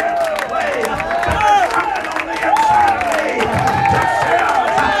the piano to play. There's something on the inside of me that says,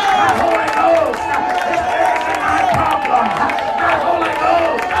 my Holy Ghost is bigger than my problem. My Holy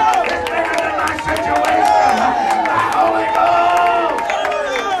Ghost is bigger than my situation. My Holy Ghost.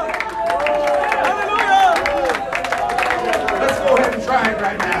 Let's go ahead and try it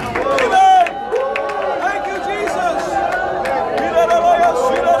right now. Thank you, Jesus.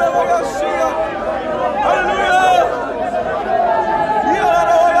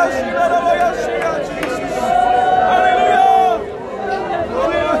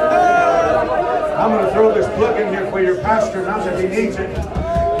 I'm going to throw this plug in here for your pastor now that he needs it.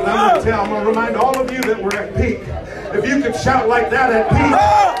 And I'm going to remind all of you that we're at peak. If you could shout like that at peak, you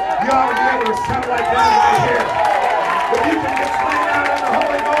ought to be able to shout like that right here. If you can get slain out in the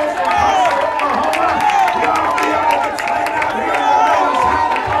Holy Ghost in Tulsa, Oklahoma, you ought to be able to get slain out here in Laredo,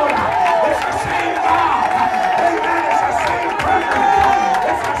 South Dakota. It's the same God. Amen. It's the same presence.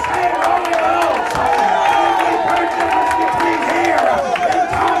 It's the same Holy Ghost. The only difference between here and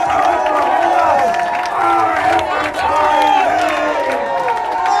Tulsa, Oklahoma, our efforts are in vain.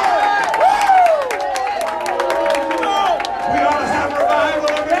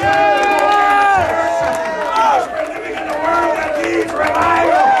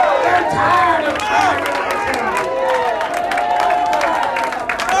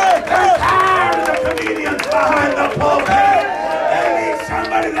 obedience behind the pulpit. They need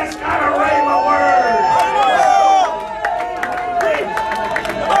somebody that's got a rhema word.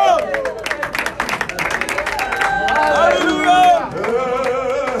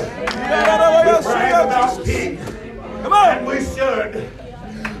 We brag about peak, and we should,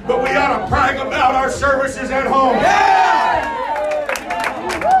 but we ought to brag about our services at home.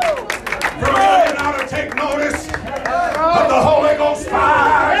 For you ought to take notice of the Holy Ghost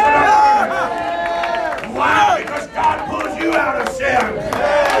fires that are burning. Why? Because God pulled you out of sin.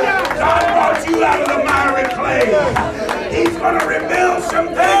 God brought you out of the miry clay. He's going to reveal some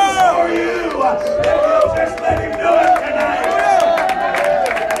things for you if you'll just let Him do it tonight.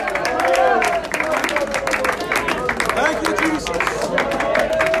 Thank you, Jesus.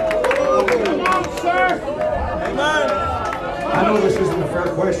 Come on, sir. Amen. I know this isn't a fair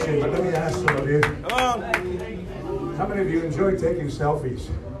question, but let me ask some of you. Come on. How many of you enjoy taking selfies?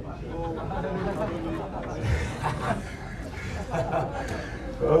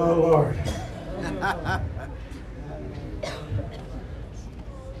 Oh, Lord.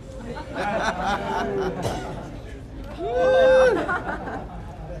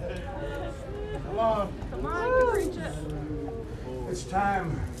 Come on, you can preach it. It's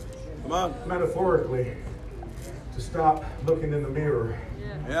time, Come on. metaphorically, to stop looking in the mirror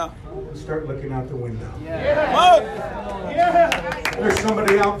Yeah. and start looking out the window. Come on. There's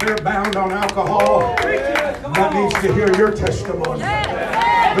somebody out there bound on alcohol that needs to hear your testimony.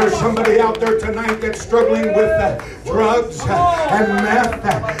 There's somebody out there tonight that's struggling with drugs and meth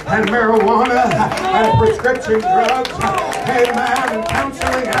and marijuana and prescription drugs. Amen. And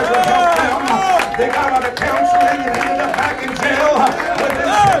counseling hasn't helped them. They got out of counseling and ended up back in jail within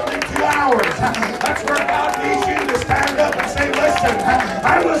 72 hours. That's where God needs you to stand up and say, listen,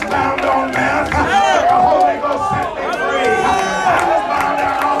 I was bound on meth, but the Holy Ghost set me free. I was bound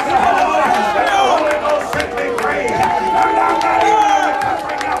on alcohol, but the Holy Ghost set me free. I'm not even a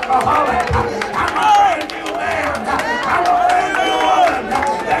recovering alcoholic. I'm a brand new man. I'm a brand new woman.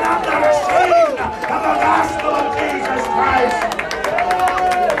 And I'm not ashamed of the gospel of Jesus Christ.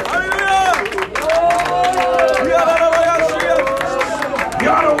 You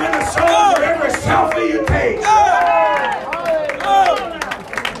ought to win a soul for every selfie you take.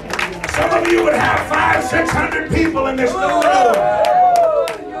 Some of you would have 500-600 people in this little room.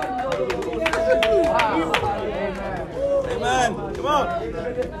 Amen. Come on.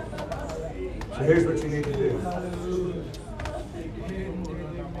 So here's what you need to do.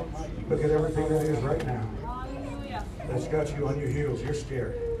 Look at everything that is right now. That's got you on your heels. You're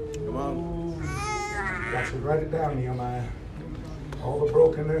scared. Come on. God said, write it down, Nehemiah. All the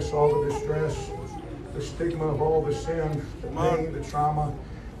brokenness, all the distress, the stigma of all the sin, the pain, the trauma.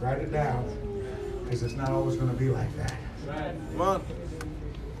 Write it down. Because it's not always going to be like that. Come on.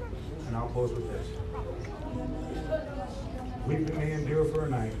 And I'll close with this. Weeping may endure for a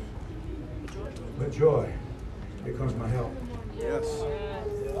night, but joy becomes my help. Yes.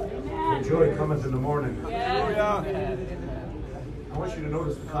 For joy cometh in the morning. Hallelujah. I want you to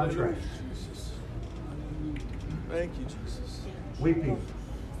notice the contrast. Thank you, Jesus. Weeping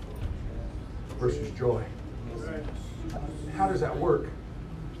versus joy. How does that work?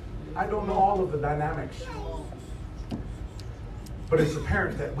 I don't know all of the dynamics, but it's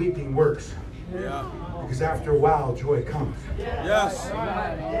apparent that weeping works. Yeah. Because after a while, joy comes. Yes.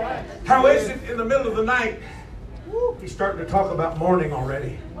 How is it in the middle of the night? He's starting to talk about morning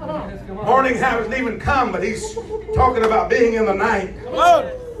already. Morning hasn't even come, but he's talking about being in the night.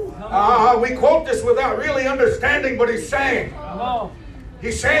 We quote this without really understanding what he's saying.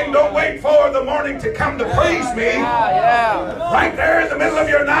 He's saying, don't wait for the morning to come to praise me. Right there in the middle of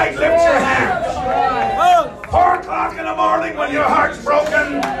your night, lift your hands. 4 o'clock in the morning when your heart's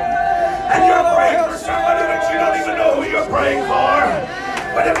broken and you're praying for somebody that you don't even know who you're praying for.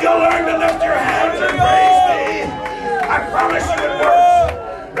 But if you'll learn to lift your hands and praise me, I promise you it works.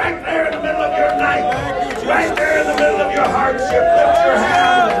 Right there in the middle of your night, right there in the middle of your hardship, lift your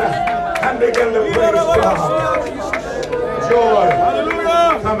hands and begin to praise God. Joy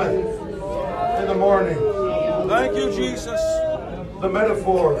cometh in the morning. Thank you, Jesus. The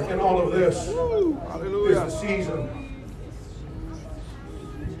metaphor in all of this is the season.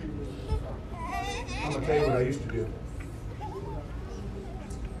 I'm going to tell you what I used to do.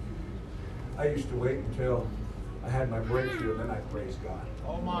 I used to wait until I had my breakthrough and then I'd praise God.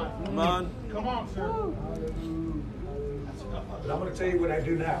 Oh my. Come on. Come on, sir. But I'm going to tell you what I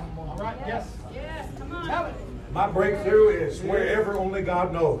do now. All right. Yes. Yes, come on. Tell it. My breakthrough is wherever only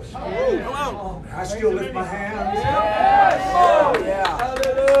God knows. Come on. I still lift my hands.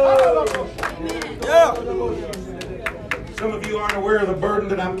 Yeah. Some of you aren't aware of the burden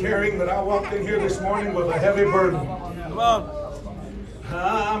that I'm carrying, but I walked in here this morning with a heavy burden. Come on.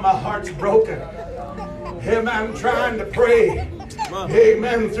 My heart's broken. Amen. I'm trying to pray.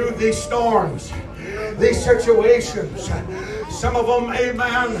 Amen. Through these storms, these situations. Some of them,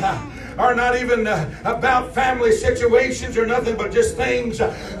 amen, are not even about family situations or nothing, but just things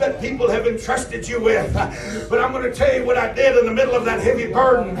that people have entrusted you with. But I'm going to tell you what I did in the middle of that heavy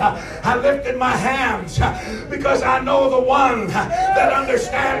burden. I lifted my hands because I know the one that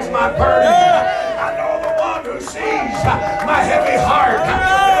understands my burden. I know the one who sees my heavy heart.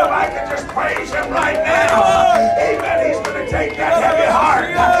 And if I can just praise him right now, amen, he's going to take that heavy heart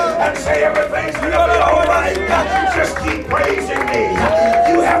and say everything's going to be all right. Just keep praising me.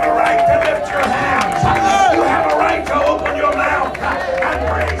 You have a right to lift your hands. You have a right to open your mouth and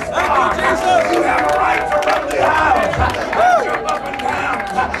praise God. You have a right to run the aisles and jump up and down.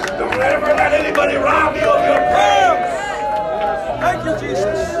 Don't ever let anybody rob you of your praise. Thank you,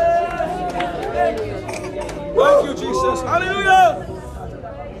 Jesus. Thank you, Jesus. Hallelujah.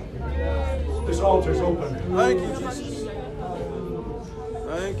 This altar's open. Thank you, Jesus.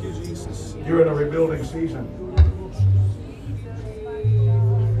 Thank you, Jesus. You're in a rebuilding season.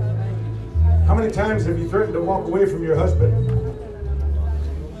 How many times have you threatened to walk away from your husband?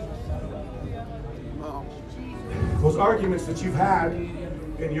 Those arguments that you've had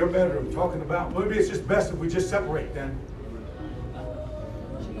in your bedroom, talking about, maybe it's just best if we just separate then.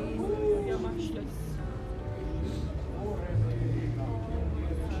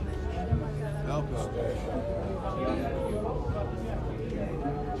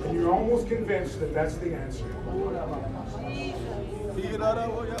 And you're almost convinced that that's the answer.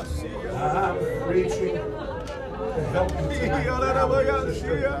 I'm reaching to help you tonight.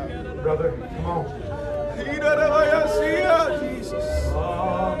 Sister, brother, come on. Jesus.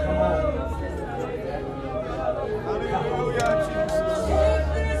 Oh, come on. Hallelujah, Jesus.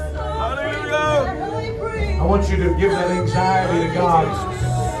 Hallelujah. I want you to give that anxiety to God.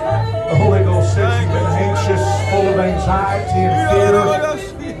 The Holy Ghost says you've been anxious, full of anxiety and fear.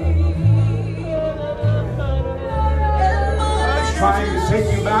 He's trying to take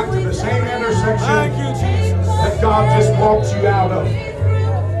you back to the same intersection that God just walked you out of.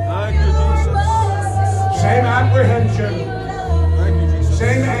 Same apprehension,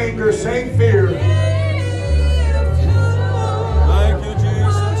 same anger, same fear. Thank you,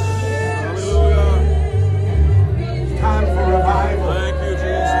 Jesus. Hallelujah. It's time for revival. Thank you,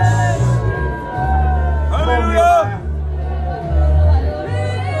 Jesus. Hallelujah.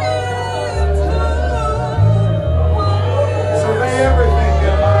 Survey everything,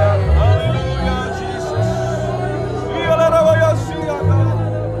 Nehemiah. Hallelujah, Jesus.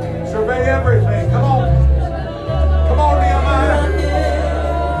 Survey everything. Come on. Come on, Nehemiah.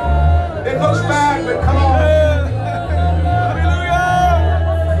 It looks bad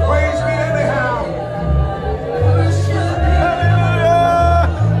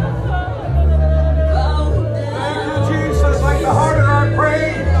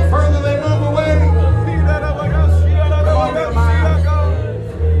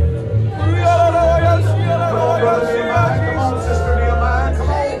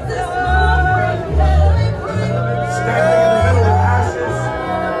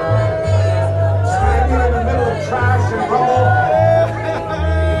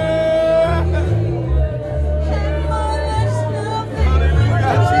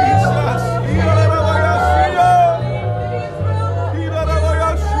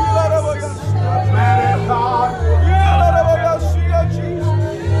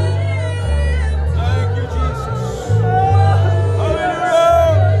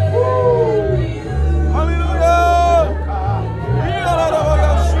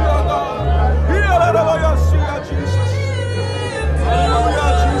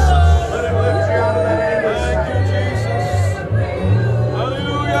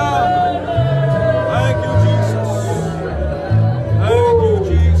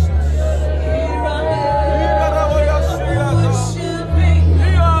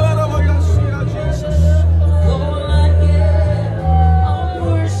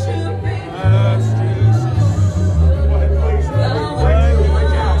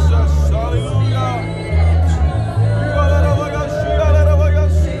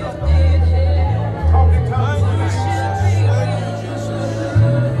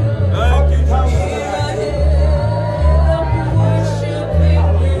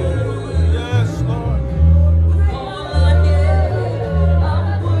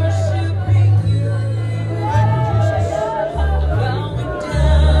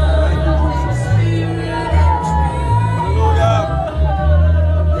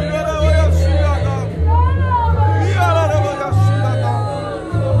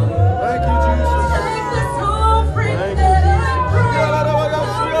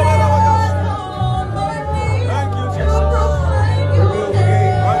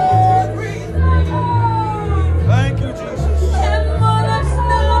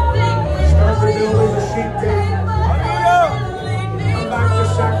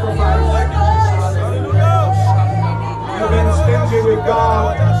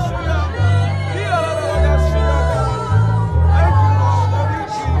God.